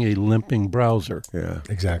pushing a limping browser. Yeah,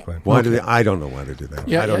 exactly. Why do they? I don't know why they do that.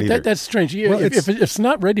 Yeah, I don't either. That's strange. Well, if it's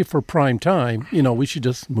not ready for prime time, we should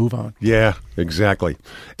just move on. Yeah, exactly.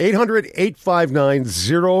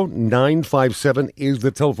 800-859-0957 is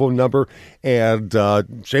the telephone number, and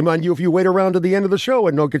shame on you if you wait around to the end of the show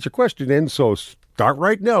and don't get your question in, so start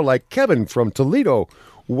right now, like Kevin from Toledo.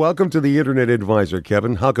 Welcome to the Internet Advisor,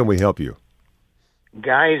 Kevin. How can we help you?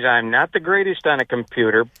 Guys, I'm not the greatest on a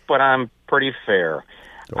computer, but I'm pretty fair.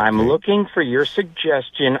 Okay. I'm looking for your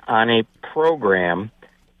suggestion on a program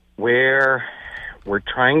where we're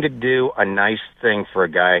trying to do a nice thing for a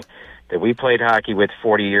guy that we played hockey with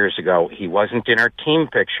 40 years ago. He wasn't in our team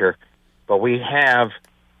picture, but we have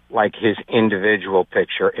like his individual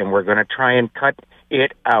picture, and we're going to try and cut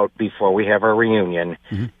it out before we have our reunion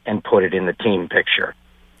and put it in the team picture.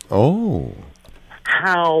 Oh.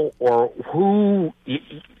 How or who?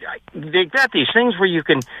 They've got these things where you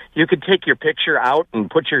could take your picture out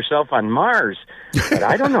and put yourself on Mars, but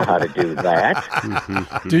I don't know how to do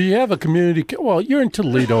that. Do you have a community? Well, you're in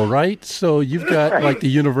Toledo, right? So you've got like the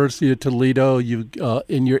University of Toledo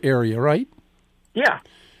in your area, right? Yeah.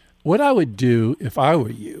 What I would do if I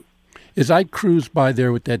were you is I'd cruise by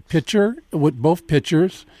there with that picture, with both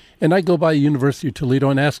pictures, and I'd go by the University of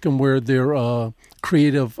Toledo and ask them where their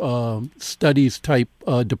creative studies type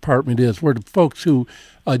department is, where the folks who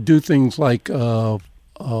do things like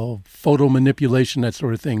photo manipulation, that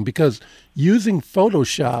sort of thing. Because using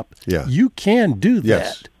Photoshop, you can do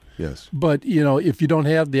that. Yes. But, if you don't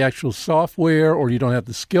have the actual software or you don't have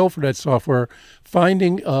the skill for that software,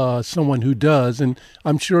 finding someone who does, and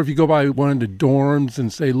I'm sure if you go by one of the dorms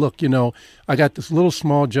and say, look, I got this little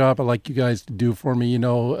small job I'd like you guys to do for me,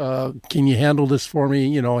 can you handle this for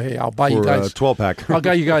me? Hey, I'll buy you guys 12-pack. I'll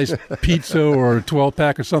buy you guys pizza or a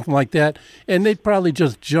 12-pack or something like that. And they'd probably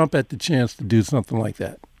just jump at the chance to do something like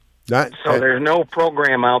that. So there's no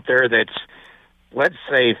program out there that's, let's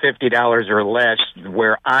say, $50 or less,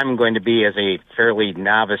 where I'm going to be, as a fairly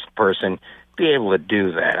novice person, be able to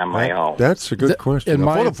do that on my own. That's a good question.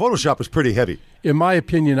 Photoshop is pretty heavy. In my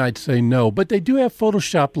opinion, I'd say no. But they do have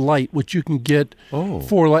Photoshop Lite, which you can get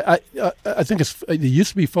for, I think it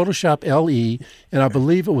used to be Photoshop LE, and I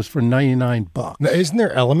believe it was for $99. Now, isn't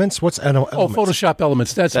there Elements? What's Elements? Oh, Photoshop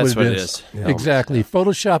Elements. That's what it is. Yeah. Exactly.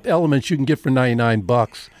 Photoshop Elements you can get for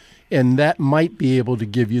 $99. And that might be able to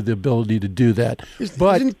give you the ability to do that.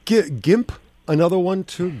 Isn't GIMP another one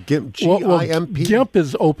too? GIMP, G-I-M-P? GIMP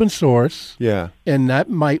is open source. Yeah. And that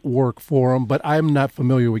might work for them, but I'm not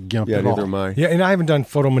familiar with GIMP at all. Neither am I. Yeah, and I haven't done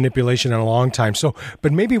photo manipulation in a long time.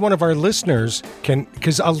 But maybe one of our listeners can,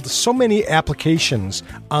 because so many applications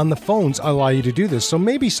on the phones allow you to do this. So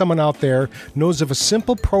maybe someone out there knows of a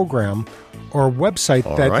simple program or a website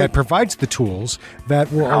that provides the tools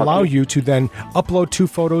that will allow you to then upload 2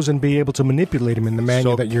 photos and be able to manipulate them in the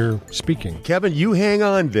manner that you're speaking. Kevin, you hang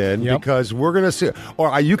on then, because we're going to see,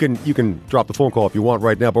 or you can drop the phone call if you want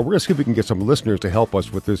right now, but we're going to see if we can get some listeners to help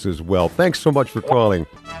us with this as well. Thanks so much for calling.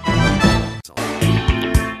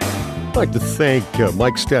 I'd like to thank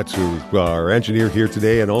Mike Stetz, who's our engineer here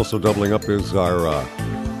today, and also doubling up as our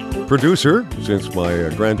producer, since my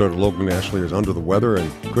granddaughter Logan Ashley is under the weather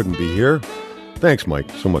and couldn't be here. Thanks, Mike,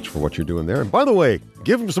 so much for what you're doing there. And by the way,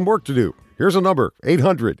 give him some work to do. Here's a number,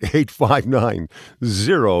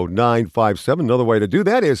 800-859-0957. Another way to do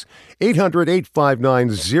that is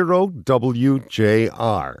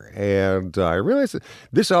 800-859-0WJR. And I realize that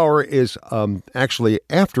this hour is actually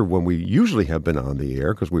after when we usually have been on the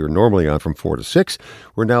air, because we were normally on from 4 to 6.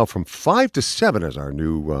 We're now from 5 to 7 as our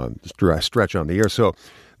new stretch on the air. So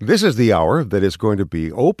this is the hour that is going to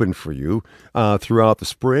be open for you throughout the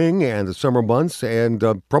spring and the summer months, and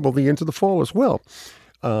probably into the fall as well,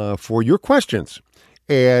 for your questions.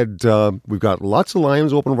 And we've got lots of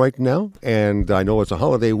lines open right now, and I know it's a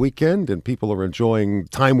holiday weekend and people are enjoying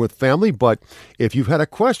time with family, but if you've had a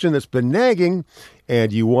question that's been nagging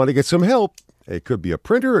and you want to get some help, it could be a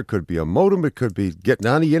printer, it could be a modem, it could be getting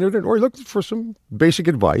on the internet, or you're looking for some basic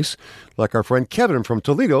advice, like our friend Kevin from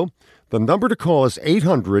Toledo. The number to call is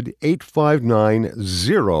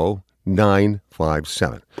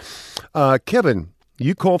 800-859-0957. Kevin,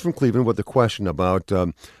 you called from Cleveland with a question about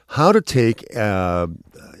how to take a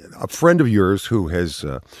friend of yours who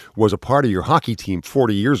was a part of your hockey team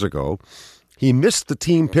 40 years ago. He missed the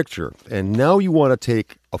team picture, and now you want to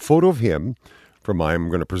take a photo of him from, I'm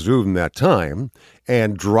going to presume, that time,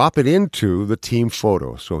 and drop it into the team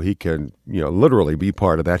photo so he can, literally be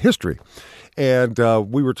part of that history. And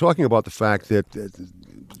we were talking about the fact that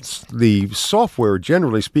the software,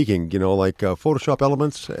 generally speaking, like Photoshop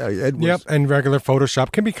Elements. And regular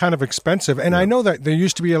Photoshop can be kind of expensive. And I know that there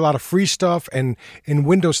used to be a lot of free stuff, and in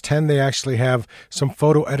Windows 10 they actually have some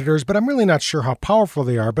photo editors, but I'm really not sure how powerful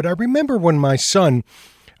they are. But I remember when my son,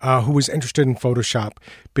 who was interested in Photoshop,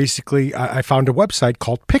 basically I found a website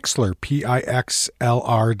called Pixlr,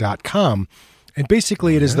 Pixlr.com. And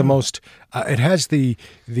basically it is the most, it has the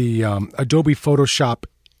Adobe Photoshop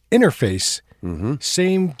interface,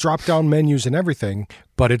 same drop-down menus and everything,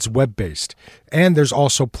 but it's web-based. And there's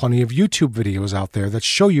also plenty of YouTube videos out there that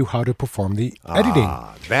show you how to perform the editing.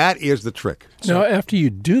 That is the trick. Now, after you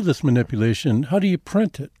do this manipulation, how do you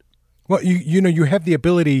print it? Well, you have the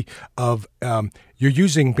ability of, you're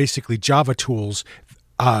using basically Java tools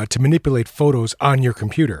to manipulate photos on your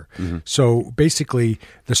computer. So basically,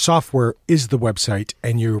 the software is the website,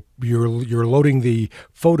 and you're loading the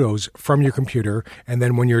photos from your computer, and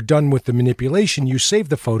then when you're done with the manipulation, you save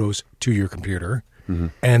the photos to your computer,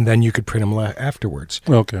 and then you could print them afterwards.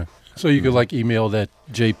 Okay. So you could email that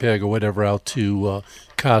JPEG or whatever out to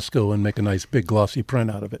Costco and make a nice big glossy print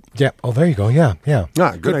out of it. Yeah. Oh, there you go. Yeah.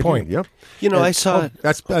 Good point. Yep. I saw.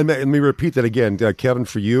 Let me repeat that again, Kevin,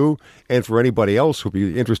 for you and for anybody else who'll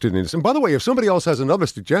be interested in this. And by the way, if somebody else has another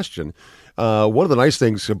suggestion, one of the nice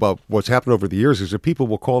things about what's happened over the years is that people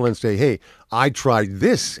will call in and say, "Hey, I tried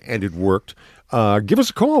this and it worked." Give us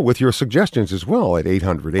a call with your suggestions as well at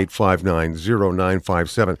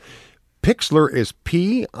 800-859-0957. Pixlr is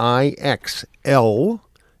Pixl,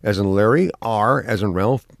 as in Larry, R as in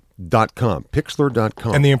Ralph, .com,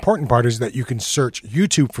 Pixlr.com. And the important part is that you can search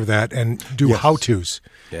YouTube for that and do how-tos.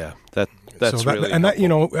 Yeah, That's really and that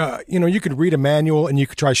you could read a manual and you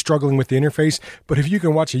could try struggling with the interface, but if you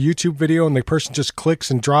can watch a YouTube video and the person just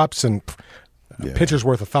clicks and drops and a picture's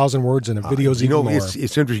worth 1,000 words and a video's even more. It's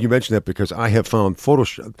interesting you mention that because I have found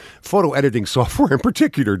photo editing software in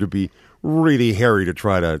particular to be really hairy to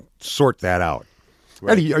try to sort that out.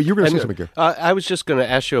 Right. Eddie, are you going to say something here? I was just going to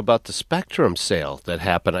ask you about the Spectrum sale that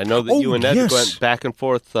happened. I know that you and Ed went back and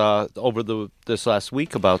forth over this last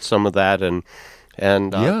week about some of that, and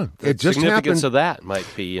the significance of that might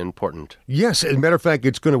be important. Yes, as a matter of fact,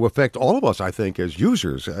 it's going to affect all of us, I think, as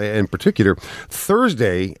users in particular.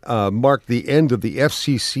 Thursday marked the end of the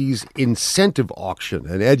FCC's incentive auction.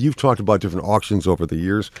 And Ed, you've talked about different auctions over the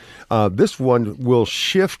years. This one will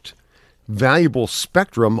shift valuable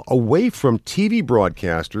spectrum away from TV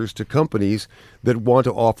broadcasters to companies that want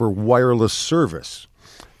to offer wireless service.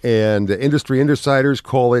 And industry insiders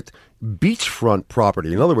call it beachfront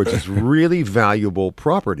property. In other words, it's really valuable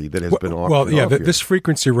property that has been auctioned off here. This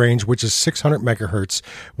frequency range, which is 600 megahertz,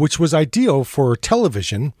 which was ideal for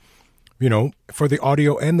television, for the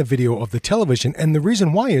audio and the video of the television. And the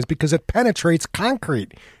reason why is because it penetrates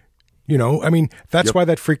concrete. That's why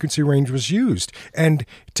that frequency range was used. And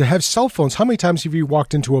to have cell phones, how many times have you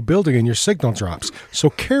walked into a building and your signal drops? So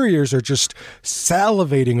carriers are just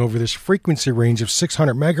salivating over this frequency range of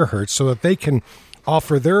 600 megahertz so that they can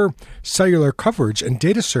offer their cellular coverage and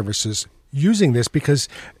data services using this because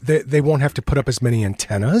they won't have to put up as many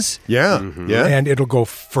antennas. Yeah, yeah. And it'll go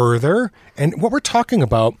further. And what we're talking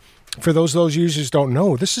about, for those users don't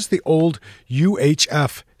know, this is the old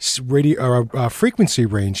UHF radio frequency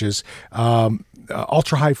ranges,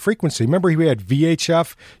 ultra high frequency. Remember, we had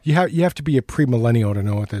VHF. You have to be a premillennial to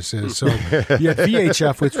know what this is. So you had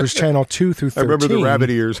VHF, which was channel 2 through 13. I remember the rabbit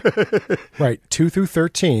ears. Right, 2 through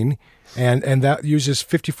 13. And that uses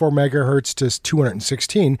 54 megahertz to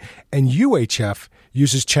 216. And UHF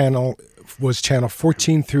uses channel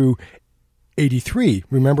 14 through 83.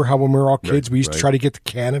 Remember how when we were all kids, we used to try to get the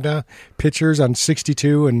Canada pictures on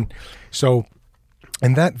 62, and so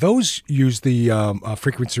those use the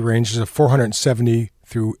frequency ranges of 470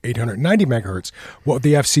 through 890 megahertz. What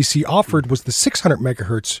the FCC offered was the 600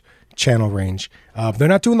 megahertz channel range. They're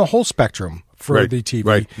not doing the whole spectrum for the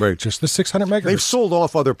TV, right. Just the 600 megahertz. They've sold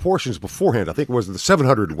off other portions beforehand. I think it was the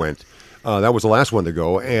 700 went. That was the last one to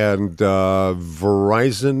go, and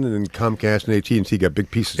Verizon and Comcast and AT&T got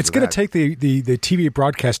big pieces. It's going to take the TV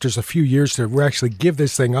broadcasters a few years to actually give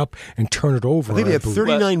this thing up and turn it over. I think they had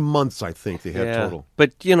 39 months, I think they had total.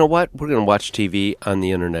 But you know what? We're going to watch TV on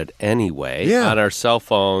the internet anyway, on our cell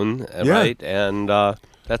phone, right? And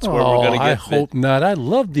that's where we're going to get. I hope not. I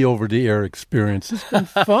love the over-the-air experience. It's been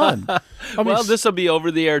fun. Well, this will be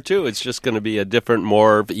over-the-air, too. It's just going to be a different,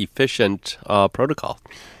 more efficient protocol.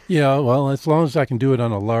 Yeah, well, as long as I can do it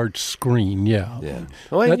on a large screen, yeah.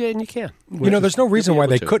 Well, and you can. There's no reason why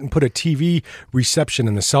they couldn't put a TV reception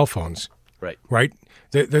in the cell phones. Right?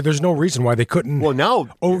 There's no reason why they couldn't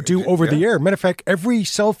do over-the-air. Matter of fact, every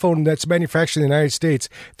cell phone that's manufactured in the United States,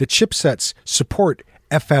 the chipsets support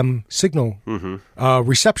FM signal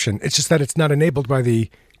reception. It's just that it's not enabled by the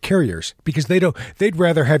carriers because they'd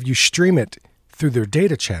rather have you stream it through their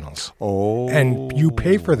data channels. And you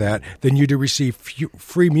pay for that than you do receive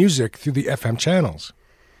free music through the FM channels.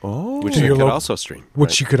 Which you could also stream.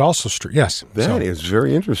 Which you could also stream, yes. That is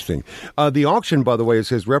very interesting. The auction, by the way,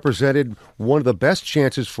 has represented one of the best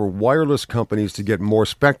chances for wireless companies to get more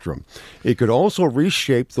spectrum. It could also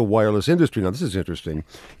reshape the wireless industry. Now, this is interesting,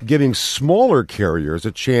 giving smaller carriers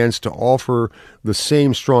a chance to offer the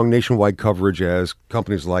same strong nationwide coverage as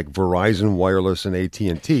companies like Verizon Wireless and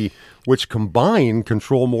AT&T, which combined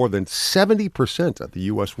control more than 70% of the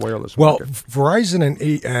U.S. wireless market. Well,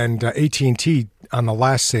 Verizon and AT&T on the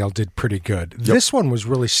last sale did pretty good. Yep. This one was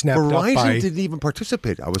really snapped up by... Verizon didn't even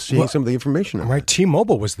participate. I was seeing some of the information on that.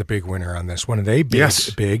 T-Mobile was the big winner on this one, and they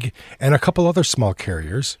big, and a couple other small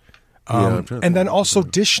carriers. And then also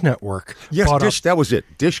Dish Network. Yes, Dish, that was it.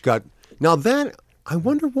 Dish got... Now that, I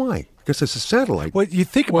wonder why. Because it's a satellite. Well, you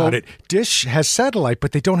think about it. Dish has satellite,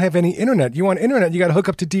 but they don't have any internet. You want internet, you got to hook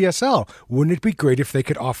up to DSL. Wouldn't it be great if they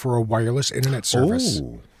could offer a wireless internet service?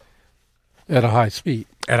 At a high speed.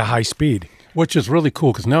 At a high speed. Which is really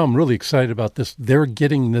cool because now I'm really excited about this. They're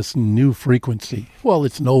getting this new frequency. Well,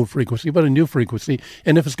 it's an old frequency, but a new frequency.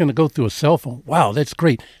 And if it's going to go through a cell phone, wow, that's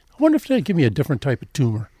great. I wonder if they give me a different type of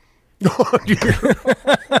tumor.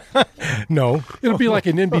 No. It'll be like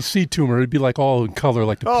an NBC tumor. It'd be like all in color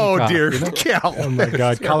like the peacock. Oh, dear. You know? Cal. Oh, my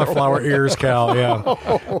God. Cauliflower ears, Cal.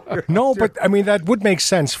 Yeah. No, but, I mean, that would make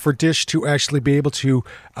sense for Dish to actually be able to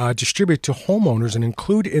distribute to homeowners and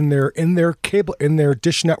include in their cable, in their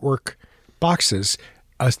Dish Network boxes,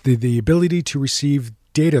 the ability to receive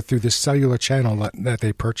data through this cellular channel that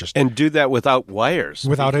they purchased. And do that without wires.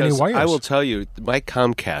 Without any wires. I will tell you, my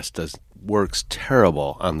Comcast works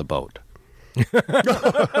terrible on the boat.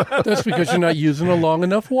 That's because you're not using a long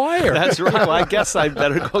enough wire. That's right. Well, I guess I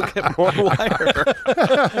better go get more wire,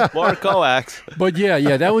 more coax. But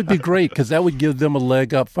yeah, that would be great because that would give them a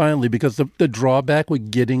leg up finally. Because the drawback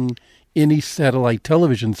with getting any satellite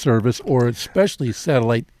television service, or especially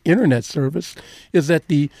satellite internet service, is that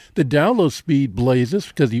the download speed blazes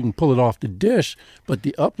because you can pull it off the dish, but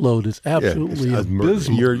the upload is absolutely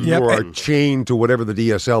abysmal. You are chained to whatever the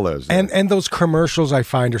DSL is. And those commercials I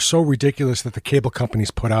find are so ridiculous that the cable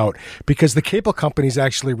companies put out, because the cable companies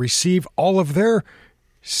actually receive all of their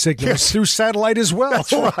signals through satellite as well.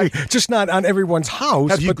 That's right. Just not on everyone's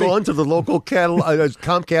house. Have you gone to the local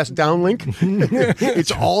Comcast downlink?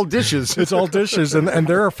 It's all dishes. It's all dishes, and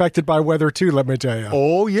they're affected by weather too, let me tell you.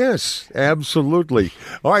 Oh, yes, absolutely.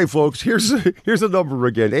 All right, folks, here's the number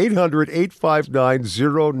again,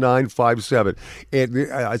 800-859-0957. And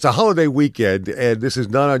it's a holiday weekend, and this is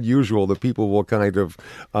not unusual that people will kind of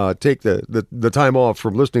take the time off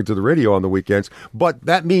from listening to the radio on the weekends. But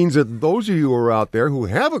that means that those of you who are out there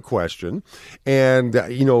who have a question and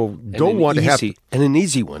don't want to have and an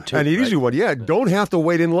easy one too. An easy one, yeah. Don't have to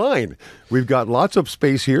wait in line. We've got lots of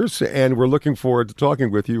space here, and we're looking forward to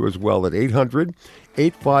talking with you as well at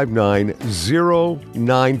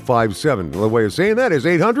 800-859-0957. The way of saying that is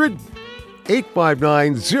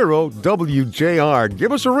 800-859-0WJR.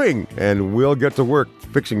 Give us a ring, and we'll get to work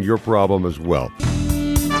fixing your problem as well.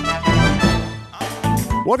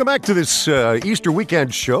 Welcome back to this Easter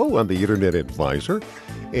weekend show on the Internet Advisor.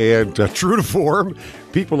 And true to form,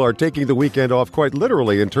 people are taking the weekend off quite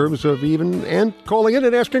literally in terms of and calling in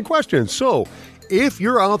and asking questions. So if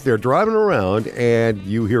you're out there driving around and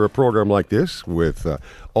you hear a program like this with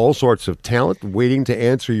all sorts of talent waiting to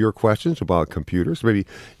answer your questions about computers, maybe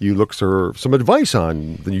you look for some advice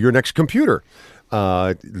on your next computer,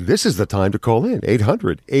 this is the time to call in.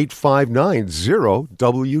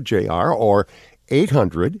 800-859-0WJR or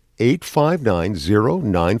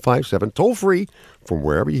 800-859-0957, toll free from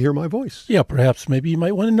wherever you hear my voice. Yeah, perhaps maybe you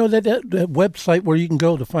might want to know that website where you can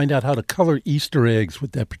go to find out how to color Easter eggs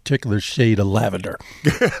with that particular shade of lavender,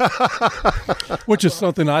 which is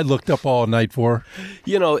something I looked up all night for.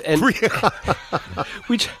 And we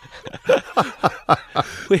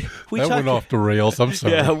that went off the rails. I'm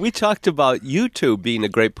sorry. Yeah, we talked about YouTube being a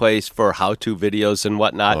great place for how-to videos and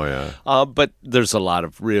whatnot. Oh, yeah. But there's a lot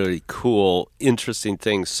of really cool, interesting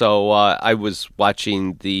things. So I was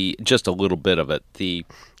watching just a little bit of it, the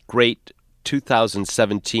great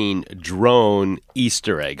 2017 drone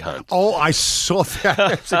Easter egg hunt. Oh, I saw that.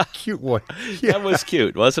 That's a cute one. Yeah. That was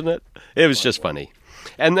cute, wasn't it? It was just funny.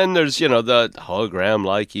 And then there's, the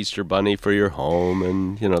hologram-like Easter bunny for your home,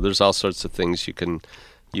 and there's all sorts of things you can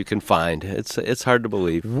find. It's hard to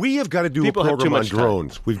believe. We have got to do a program on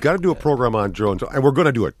drones. We've got to do a program on drones, and we're going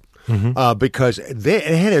to do it. Because it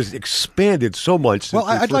has expanded so much. Well,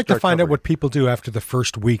 I'd like to find out what people do after the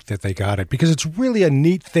first week that they got it, because it's really a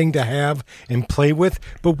neat thing to have and play with.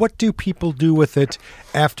 But what do people do with it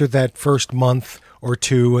after that first month or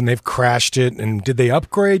two, and they've crashed it? And did they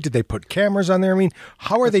upgrade? Did they put cameras on there? I mean,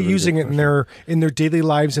 how are they using it in their daily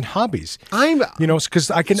lives and hobbies?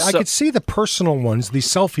 Because I could see the personal ones, the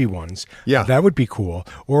selfie ones. Yeah, that would be cool.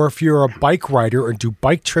 Or if you're a bike rider and do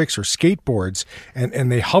bike tricks or skateboards,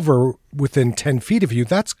 and they hover within 10 feet of you,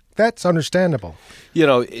 that's understandable.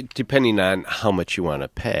 Depending on how much you want to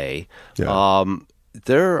pay,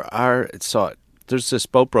 there's this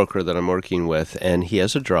boat broker that I'm working with, and he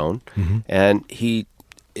has a drone, and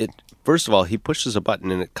first of all, he pushes a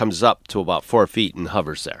button and it comes up to about 4 feet and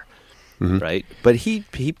hovers there, right? But he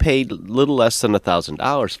paid a little less than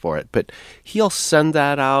 $1,000 for it, but he'll send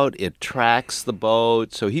that out. It tracks the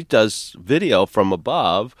boat, so he does video from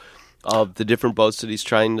above of the different boats that he's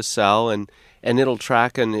trying to sell, and it'll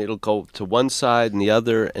track, and it'll go to one side and the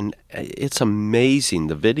other, and it's amazing,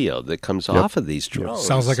 the video that comes off of these drones.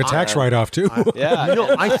 Sounds like a tax write-off, too.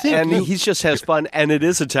 I think he just has fun, and it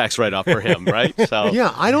is a tax write-off for him, right? So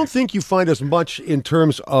yeah, I don't think you find as much in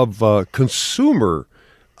terms of consumer,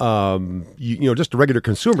 just regular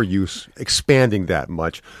consumer use expanding that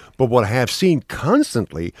much. But what I have seen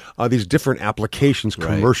constantly are these different applications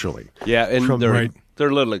commercially. Yeah, and they're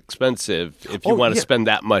a little expensive if you want to spend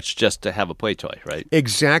that much just to have a play toy, right?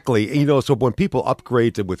 Exactly. So when people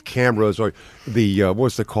upgrade with cameras, or the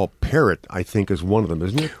what's it called, Parrot, I think is one of them,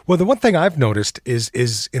 isn't it? Well, the one thing I've noticed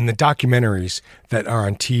is in the documentaries that are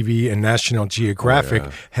on TV and National Geographic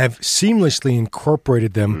have seamlessly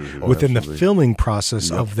incorporated them within the filming process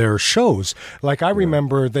of their shows. Like I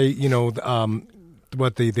remember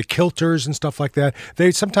the kilters and stuff like that.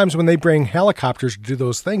 They sometimes when they bring helicopters to do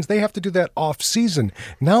those things, they have to do that off season.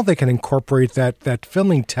 Now they can incorporate that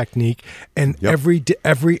filming technique in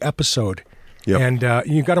every episode. Yep. And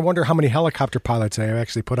you got to wonder how many helicopter pilots they have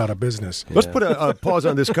actually put out of business. Let's put a pause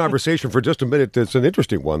on this conversation for just a minute. It's an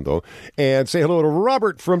interesting one, though. And say hello to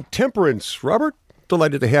Robert from Temperance. Robert,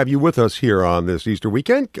 delighted to have you with us here on this Easter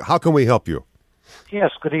weekend. How can we help you?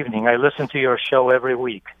 Yes, good evening. I listen to your show every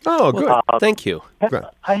week. Oh, good. Thank you.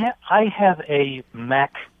 I have a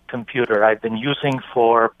Mac computer I've been using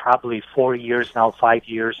for probably 4 years now, 5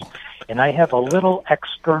 years. And I have a little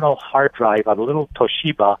external hard drive, a little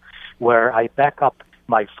Toshiba, where I back up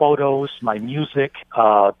my photos, my music,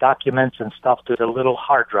 documents, and stuff to the little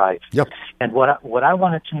hard drive. Yep. And what I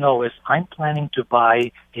wanted to know is I'm planning to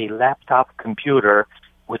buy a laptop computer,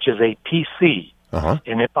 which is a PC. Uh-huh.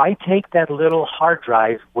 And if I take that little hard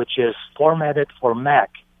drive, which is formatted for Mac,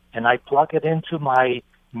 and I plug it into my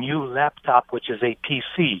new laptop, which is a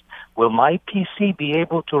PC, will my PC be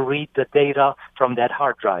able to read the data from that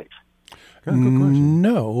hard drive?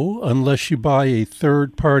 No, unless you buy a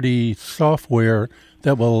third-party software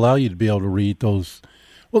that will allow you to be able to read those.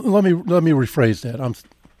 Well, let me rephrase that.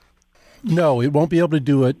 No, it won't be able to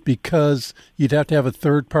do it because you'd have to have a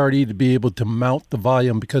third party to be able to mount the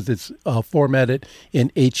volume because it's formatted in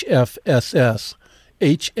HFSS.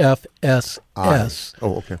 HFSS.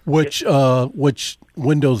 Oh, okay. Which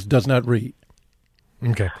Windows does not read.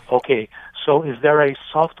 Okay. So is there a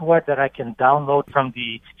software that I can download from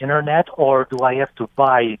the internet, or do I have to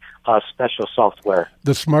buy special software?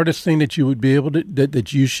 The smartest thing that you would be able to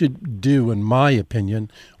that you should do, in my opinion,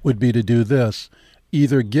 would be to do this: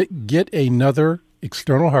 either get another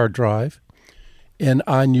external hard drive, and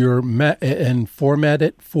on your and format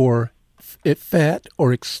it for FAT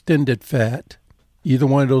or extended FAT, either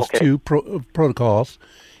one of those two protocols,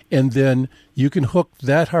 and then you can hook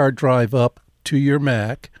that hard drive up to your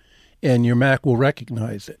Mac. And your Mac will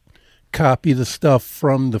recognize it. Copy the stuff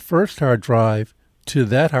from the first hard drive to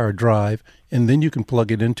that hard drive, and then you can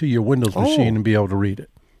plug it into your Windows machine and be able to read it.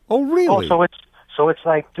 Oh, really? Oh, so it's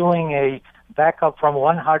like doing a backup from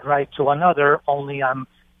one hard drive to another, only I'm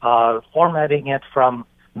formatting it from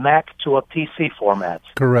Mac to a PC format.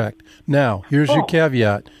 Correct. Now, here's your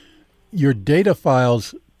caveat. Your data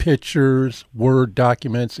files, pictures, Word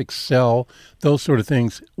documents, Excel, those sort of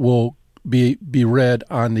things will be read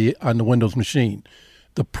on the Windows machine.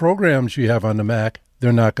 The programs you have on the Mac,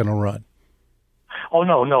 they're not going to run. Oh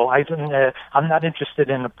no! I'm not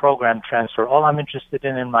interested in the program transfer. All I'm interested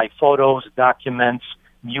in my photos, documents,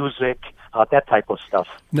 music, that type of stuff.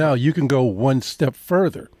 Now you can go one step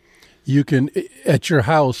further. You can, at your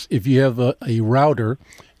house, if you have a router,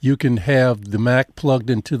 you can have the Mac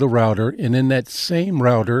plugged into the router, and in that same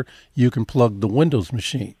router, you can plug the Windows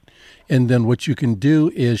machine. And then what you can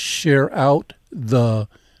do is share out a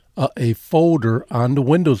folder on the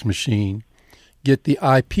Windows machine, get the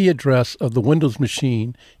IP address of the Windows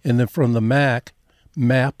machine, and then from the Mac,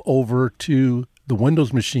 map over to the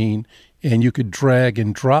Windows machine, and you could drag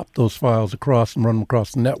and drop those files across and run them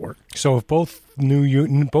across the network. So if both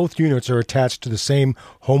units are attached to the same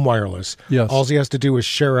home wireless, all he has to do is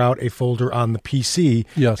share out a folder on the PC,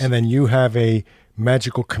 and then you have a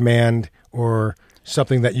magical command or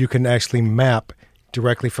something that you can actually map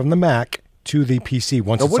directly from the Mac to the PC.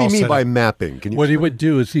 What do you mean by mapping? What he would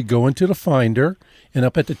do is he'd go into the Finder, and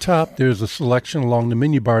up at the top there's a selection along the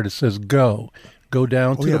menu bar that says Go. Go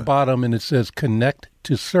down to the bottom, and it says Connect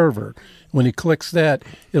to Server. When he clicks that,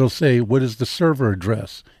 it'll say, what is the server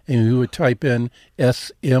address? And he would type in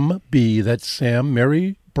SMB, that's Sam,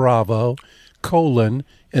 Mary, Bravo, : and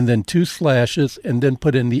then 2 slashes, and then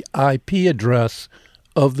put in the IP address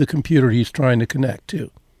of the computer he's trying to connect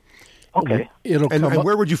to. Okay. And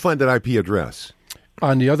where would you find that IP address?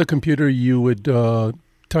 On the other computer, you would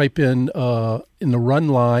type in the run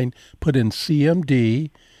line, put in CMD,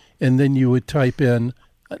 and then you would type in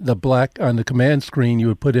on the command screen, you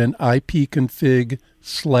would put in ipconfig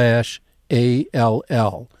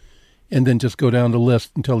 /ALL. And then just go down the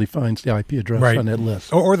list until he finds the IP address on that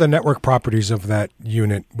list. Or the network properties of that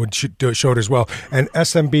unit would show it as well. And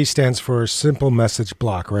SMB stands for Simple Message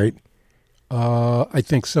Block, right? I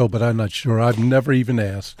think so, but I'm not sure. I've never even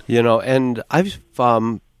asked. And I've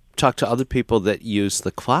talked to other people that use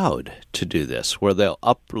the cloud to do this, where they'll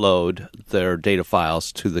upload their data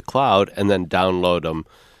files to the cloud and then download them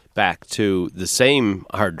back to the same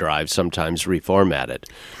hard drive, sometimes reformatted,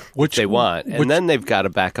 which they want. And then they've got a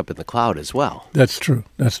backup in the cloud as well. That's true.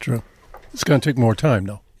 It's going to take more time,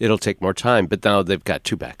 though. It'll take more time, but now they've got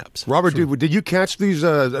 2 backups. Robert, did you catch these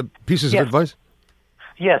pieces of advice?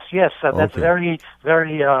 Yes. That's Okay. very,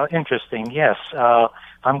 very interesting. Yes.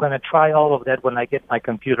 I'm going to try all of that when I get my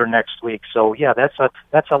computer next week. So, yeah, that's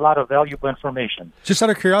a lot of valuable information. Just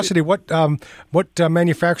out of curiosity, what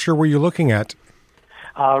manufacturer were you looking at?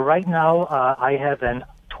 Right now, I have an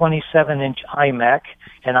 27-inch iMac,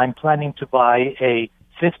 and I'm planning to buy a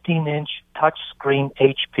 15-inch touchscreen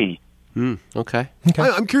HP. Okay.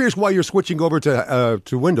 I'm curious why you're switching over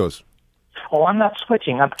to Windows. Oh, I'm not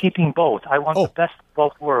switching. I'm keeping both. I want the best of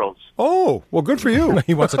both worlds. Oh, well, good for you.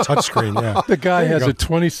 He wants a touchscreen, yeah. The guy has a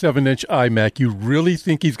 27-inch iMac. You really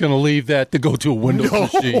think he's going to leave that to go to a Windows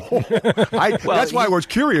machine? That's why I was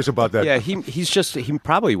curious about that. Yeah, he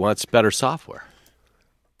probably wants better software.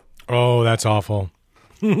 Oh, that's awful.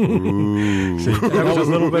 See, that was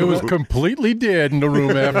a little bit. It was completely dead in the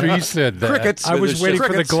room after he said that. Crickets. I was waiting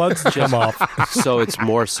for the gloves to come off. So it's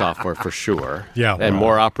more software for sure. Yeah. And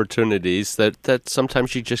more opportunities that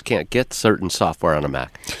sometimes you just can't get certain software on a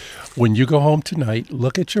Mac. When you go home tonight,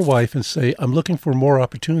 look at your wife and say, "I'm looking for more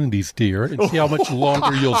opportunities, dear," and see how much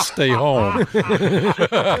longer you'll stay home. For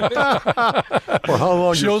how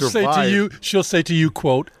long She'll say to you,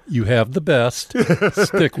 quote, "You have the best.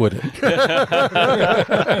 Stick with it."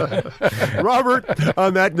 Robert,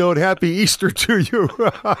 on that note, happy Easter to you.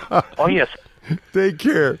 Oh, yes. Take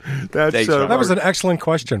care. Thanks, Robert. That was an excellent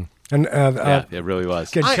question. And Yeah, it really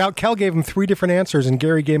was. again, Cal gave him 3 different answers, and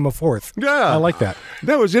Gary gave him a 4th. Yeah. I like that.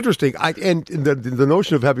 That was interesting. And the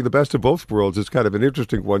notion of having the best of both worlds is kind of an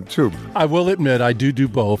interesting one, too. I will admit, I do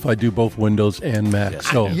both. I do both Windows and Mac.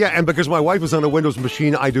 So Yeah, and because my wife is on a Windows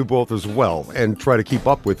machine, I do both as well and try to keep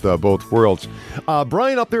up with both worlds.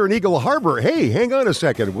 Brian up there in Eagle Harbor, hey, hang on a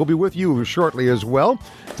second. We'll be with you shortly as well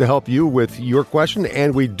to help you with your question.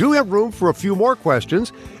 And we do have room for a few more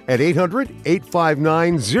questions at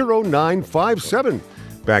 800-859-0957.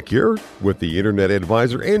 Back here with the Internet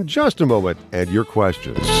Advisor in just a moment and your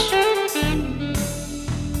questions.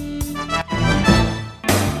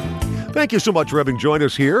 Thank you so much for having joined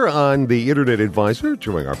us here on the Internet Advisor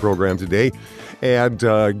during our program today. And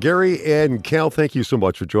Gary and Cal, thank you so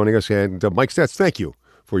much for joining us. And Mike Stetz, thank you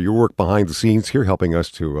for your work behind the scenes here, helping us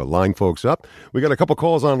to line folks up. We got a couple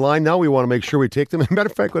calls online now. We want to make sure we take them. As a matter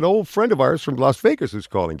of fact, an old friend of ours from Las Vegas is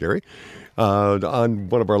calling, Gary, on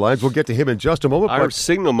one of our lines. We'll get to him in just a moment. Our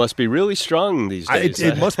signal must be really strong these days.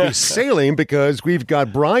 It must be sailing because we've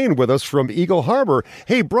got Brian with us from Eagle Harbor.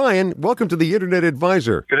 Hey, Brian, welcome to the Internet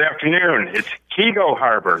Advisor. Good afternoon. It's Kego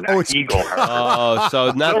Harbor, not Eagle Harbor. Oh,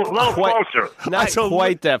 so not a little closer. Not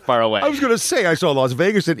quite that far away. I was going to say, I saw Las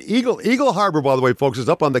Vegas and Eagle Harbor, by the way, folks, is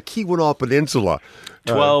up on the Keweenaw Peninsula.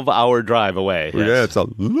 12-hour drive away. Yes. Yeah, it's a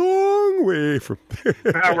long way from there.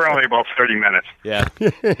 We're only about 30 minutes. Yeah.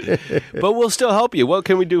 But we'll still help you. What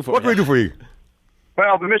can we do for you? What can we do for you?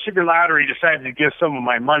 Well, the Michigan Lottery decided to give some of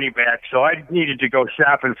my money back, so I needed to go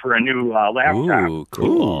shopping for a new laptop. Ooh,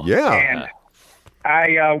 cool. Ooh, yeah. And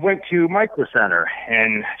I went to Micro Center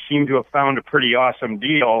and seemed to have found a pretty awesome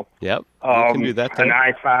deal. Yep. You can do that an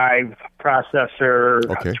i5 processor,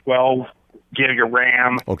 Okay. 12 gig of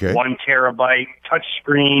RAM, Okay. 1 terabyte,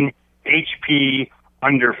 touchscreen, HP,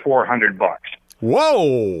 under $400.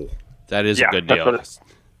 Whoa. That is a good deal. That's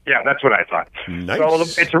what I thought. Nice. So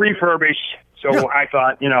it's a refurbish. So I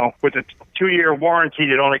thought, with a 2-year warranty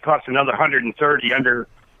that only costs another $130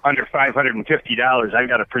 under $550, I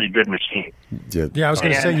got a pretty good machine. Yeah, I was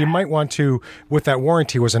going to say you might want to, with that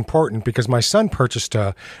warranty was important because my son purchased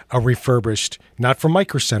a refurbished, not from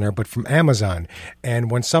Micro Center, but from Amazon. And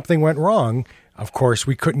when something went wrong, of course,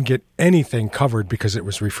 we couldn't get anything covered because it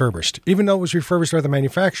was refurbished, even though it was refurbished by the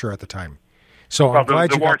manufacturer at the time. So I'm glad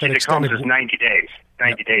the you got warranty that that comes extended. is 90 days.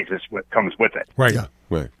 90 days is what comes with it. Right. Yeah,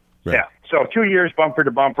 right. Yeah. So 2 years, bumper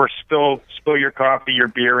to bumper, spill your coffee, your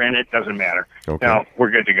beer in it, doesn't matter. Okay. No, we're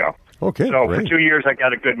good to go. Okay, So great. for 2 years, I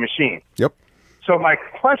got a good machine. Yep. So my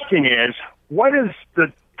question is, what is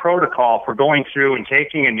the protocol for going through and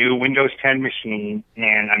taking a new Windows 10 machine,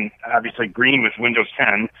 and I'm obviously green with Windows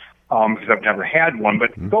 10 because I've never had one,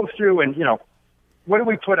 but go through and, what do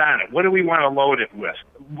we put on it? What do we want to load it with?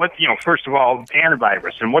 First of all,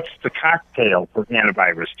 antivirus, and what's the cocktail for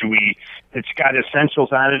antivirus? It's got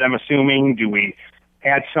essentials on it, I'm assuming. Do we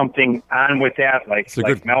add something on with that, like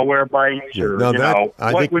Malwarebytes, or,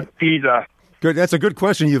 what would be the... Good. That's a good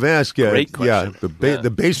question you've asked. Great question. Yeah,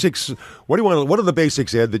 the basics. What are the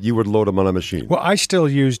basics, Ed, that you would load them on a machine? Well, I still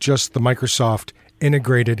use just the Microsoft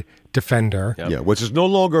Integrated Defender. Yep. Yeah, which is no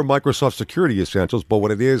longer Microsoft Security Essentials, but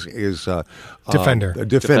what it is Defender.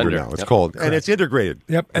 Defender now. It's called, and it's integrated.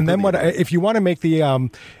 Yep. And then if you want to make the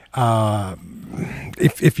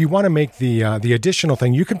if you want to make the additional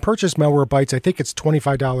thing, you can purchase Malwarebytes. I think it's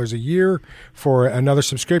 $25 a year for another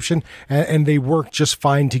subscription, and they work just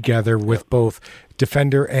fine together with both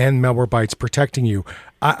Defender and Malwarebytes protecting you.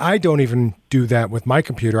 I don't even do that with my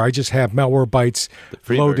computer. I just have Malwarebytes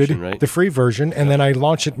loaded, version, right? the free version, and then I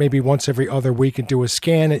launch it maybe once every other week and do a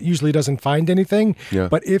scan. It usually doesn't find anything. Yeah.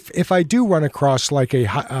 But if I do run across like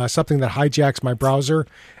something that hijacks my browser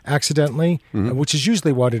accidentally, which is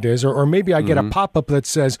usually what it is, or maybe I get a pop-up that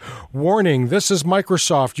says, "Warning, this is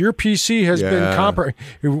Microsoft. Your PC has been compromised,"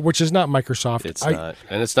 which is not Microsoft. It's not,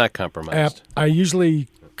 and it's not compromised. I usually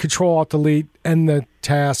Control-Alt-Delete, end the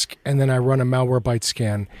task, and then I run a Malwarebytes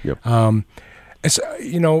scan. Yep.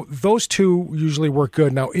 Those two usually work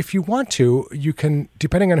good. Now, if you want to, you can,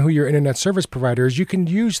 depending on who your internet service provider is, you can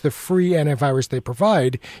use the free antivirus they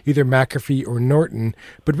provide, either McAfee or Norton,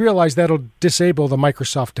 but realize that'll disable the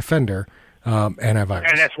Microsoft Defender antivirus.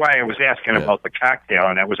 And that's why I was asking about the cocktail,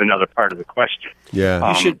 and that was another part of the question. Yeah.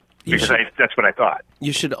 That's what I thought.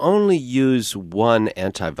 You should only use one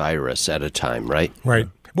antivirus at a time, right? Right.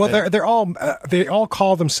 Well, they all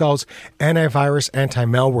call themselves antivirus,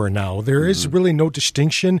 anti-malware now. There is really no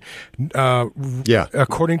distinction.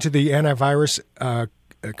 According to the antivirus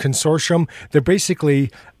consortium, they're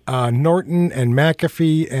basically Norton and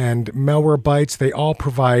McAfee and Malwarebytes. They all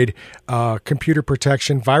provide computer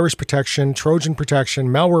protection, virus protection, Trojan protection,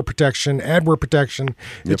 malware protection, adware protection.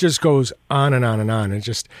 It just goes on and on and on. It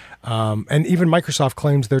just and even Microsoft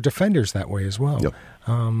claims their Defenders that way as well. Yep.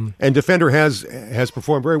 And Defender has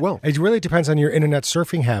performed very well. It really depends on your internet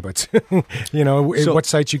surfing habits. What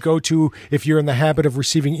sites you go to. If you're in the habit of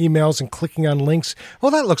receiving emails and clicking on links,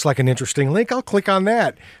 well, that looks like an interesting link. I'll click on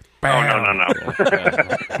that. Bam. No.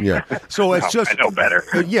 Yeah. So it's just I know better.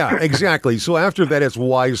 Yeah, exactly. So after that, it's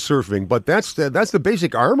wise surfing. But that's the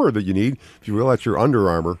basic armor that you need if you realize your Under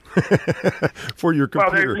Armour for your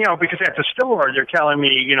computer. Well, because at the store they're telling me,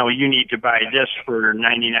 you need to buy this for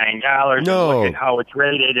 $99. No. And look at how it's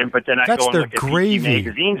rated, but then I That's go and their look at gravy. PC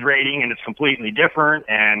Magazine's rating, and it's completely different.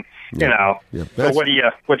 And Yeah, so what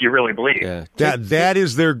do you really believe? Yeah. That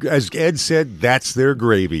is their, as Ed said, that's their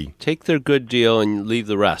gravy. Take their good deal and leave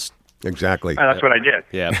the rest. Exactly. That's what I did.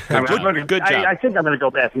 Yeah. Good job. I think I'm going to go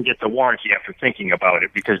back and get the warranty after thinking about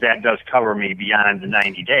it, because that does cover me beyond the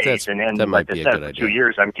 90 days. And then, that might like be I a said, good for idea. 2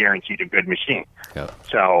 years, I'm guaranteed a good machine. Yeah.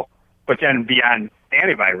 So, but then beyond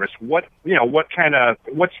antivirus, what's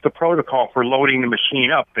the protocol for loading the machine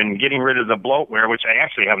up and getting rid of the bloatware, which I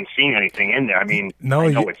actually haven't seen anything in there. I mean, I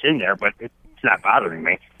know it's in there, but it's not bothering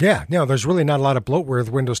me. Yeah, no, there's really not a lot of bloatware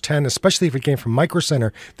with Windows 10, especially if it came from Micro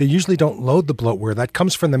Center. They usually don't load the bloatware. That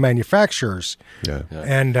comes from the manufacturers. Yeah.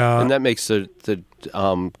 And that makes the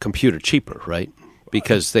computer cheaper, right?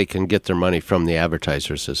 Because they can get their money from the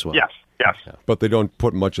advertisers as well. Yes. But they don't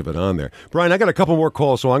put much of it on there. Brian, I got a couple more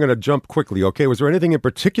calls, so I'm going to jump quickly, okay? Was there anything in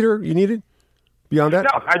particular you needed beyond that?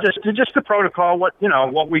 No, I just the protocol, what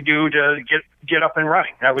we do to get up and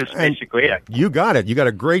running. That was basically it. You got it. You got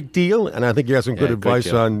a great deal, and I think you have some good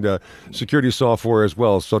advice on security software as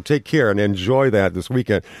well. So take care and enjoy that this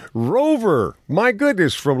weekend. Rover, my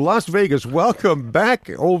goodness, from Las Vegas, welcome back,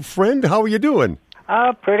 old friend. How are you doing?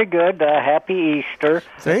 Pretty good. Happy Easter.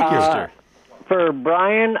 Thank you. For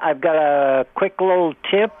Brian, I've got a quick little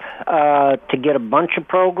tip to get a bunch of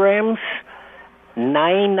programs.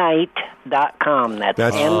 Ninite.com.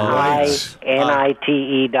 That's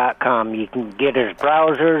NINITE.com. You can get his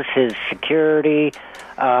browsers, his security.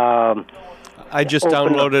 I just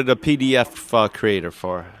downloaded a PDF creator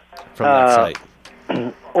from that site.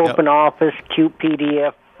 Open Office, cute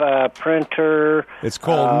PDF printer. It's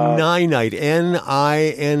called Ninite,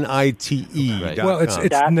 NINITE. Right. well, it's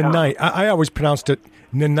Nanite. I always pronounced it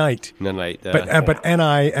Nanite. Nanite. But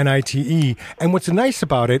NINITE. And what's nice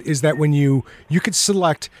about it is that when you could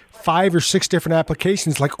select 5 or 6 different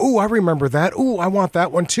applications, like, oh, I remember that. Oh, I want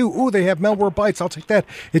that one too. Oh, they have Malwarebytes. I'll take that.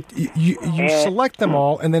 You select them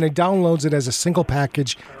all, and then it downloads it as a single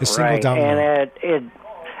package, a single download. And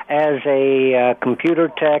as a computer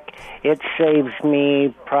tech, it saves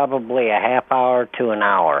me probably a half hour to an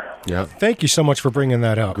hour. Yeah. Thank you so much for bringing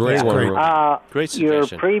that up. Great one. Great Your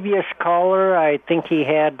suggestion. previous caller, I think he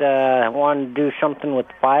had wanted to do something with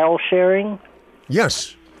file sharing.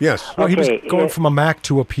 Yes. Well, he was going from a Mac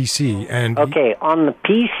to a PC. And Okay, on the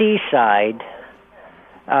PC side,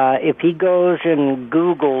 if he goes and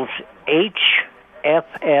Googles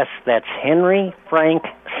HFS, that's Henry Frank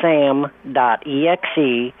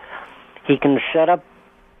Sam.exe, he can set up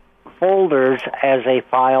folders as a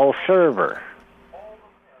file server.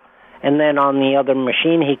 And then on the other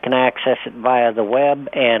machine, he can access it via the web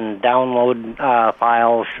and download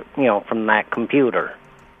files, from that computer.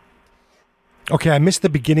 Okay, I missed the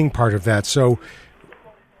beginning part of that. So,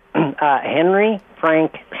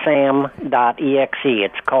 HenryFrankSam.exe.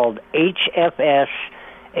 It's called HFS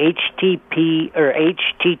HTTP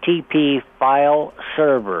file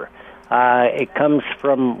server. It comes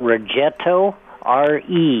from Regetto,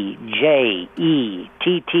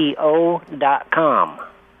 REJETTO.com.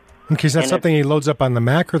 Okay, is that something he loads up on the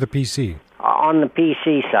Mac or the PC? On the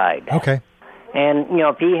PC side. Okay. And,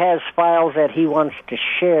 if he has files that he wants to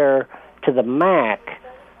share to the Mac,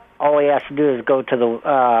 all he has to do is go to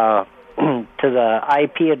the to the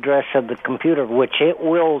IP address of the computer, which it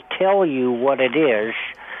will tell you what it is,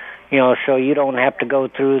 so you don't have to go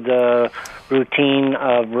through the routine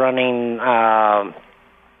of running, the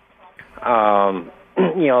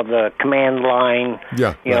command line,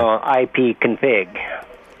 IP config.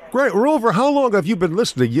 Great. Rover, how long have you been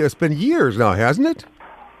listening? It's been years now, hasn't it?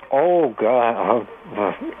 Oh, God.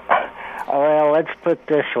 Well, let's put it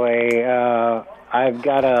this way. I've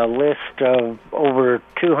got a list of over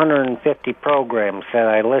 250 programs that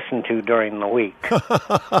I listen to during the week.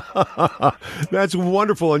 That's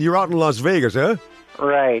wonderful. And you're out in Las Vegas, huh?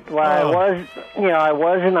 Right. Well, I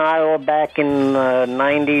was in Iowa back in the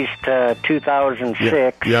 90s to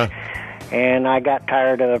 2006. Yeah. And I got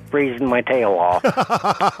tired of freezing my tail off.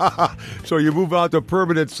 So you move out to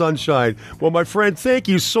permanent sunshine. Well, my friend, thank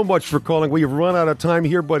you so much for calling. We've run out of time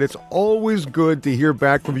here, but it's always good to hear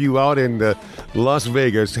back from you out in Las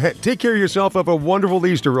Vegas. Take care of yourself. Have a wonderful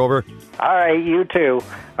Easter, Rover. All right, you too.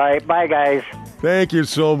 All right, bye, guys. Thank you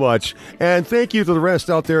so much. And thank you to the rest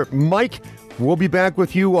out there. Mike, we'll be back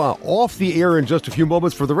with you off the air in just a few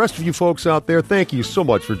moments. For the rest of you folks out there, thank you so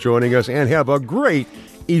much for joining us, and have a great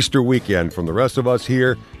Easter weekend from the rest of us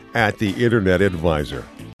here at the Internet Advisor.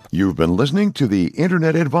 You've been listening to the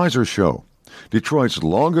Internet Advisor Show, Detroit's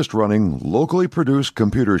longest-running, locally produced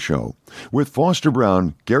computer show, with Foster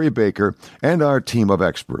Brown, Gary Baker, and our team of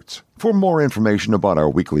experts. For more information about our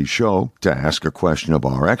weekly show, to ask a question of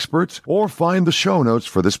our experts, or find the show notes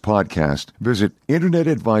for this podcast, visit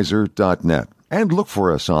InternetAdvisor.net and look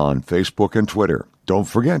for us on Facebook and Twitter. Don't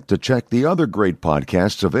forget to check the other great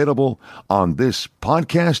podcasts available on this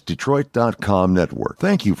PodcastDetroit.com network.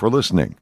 Thank you for listening.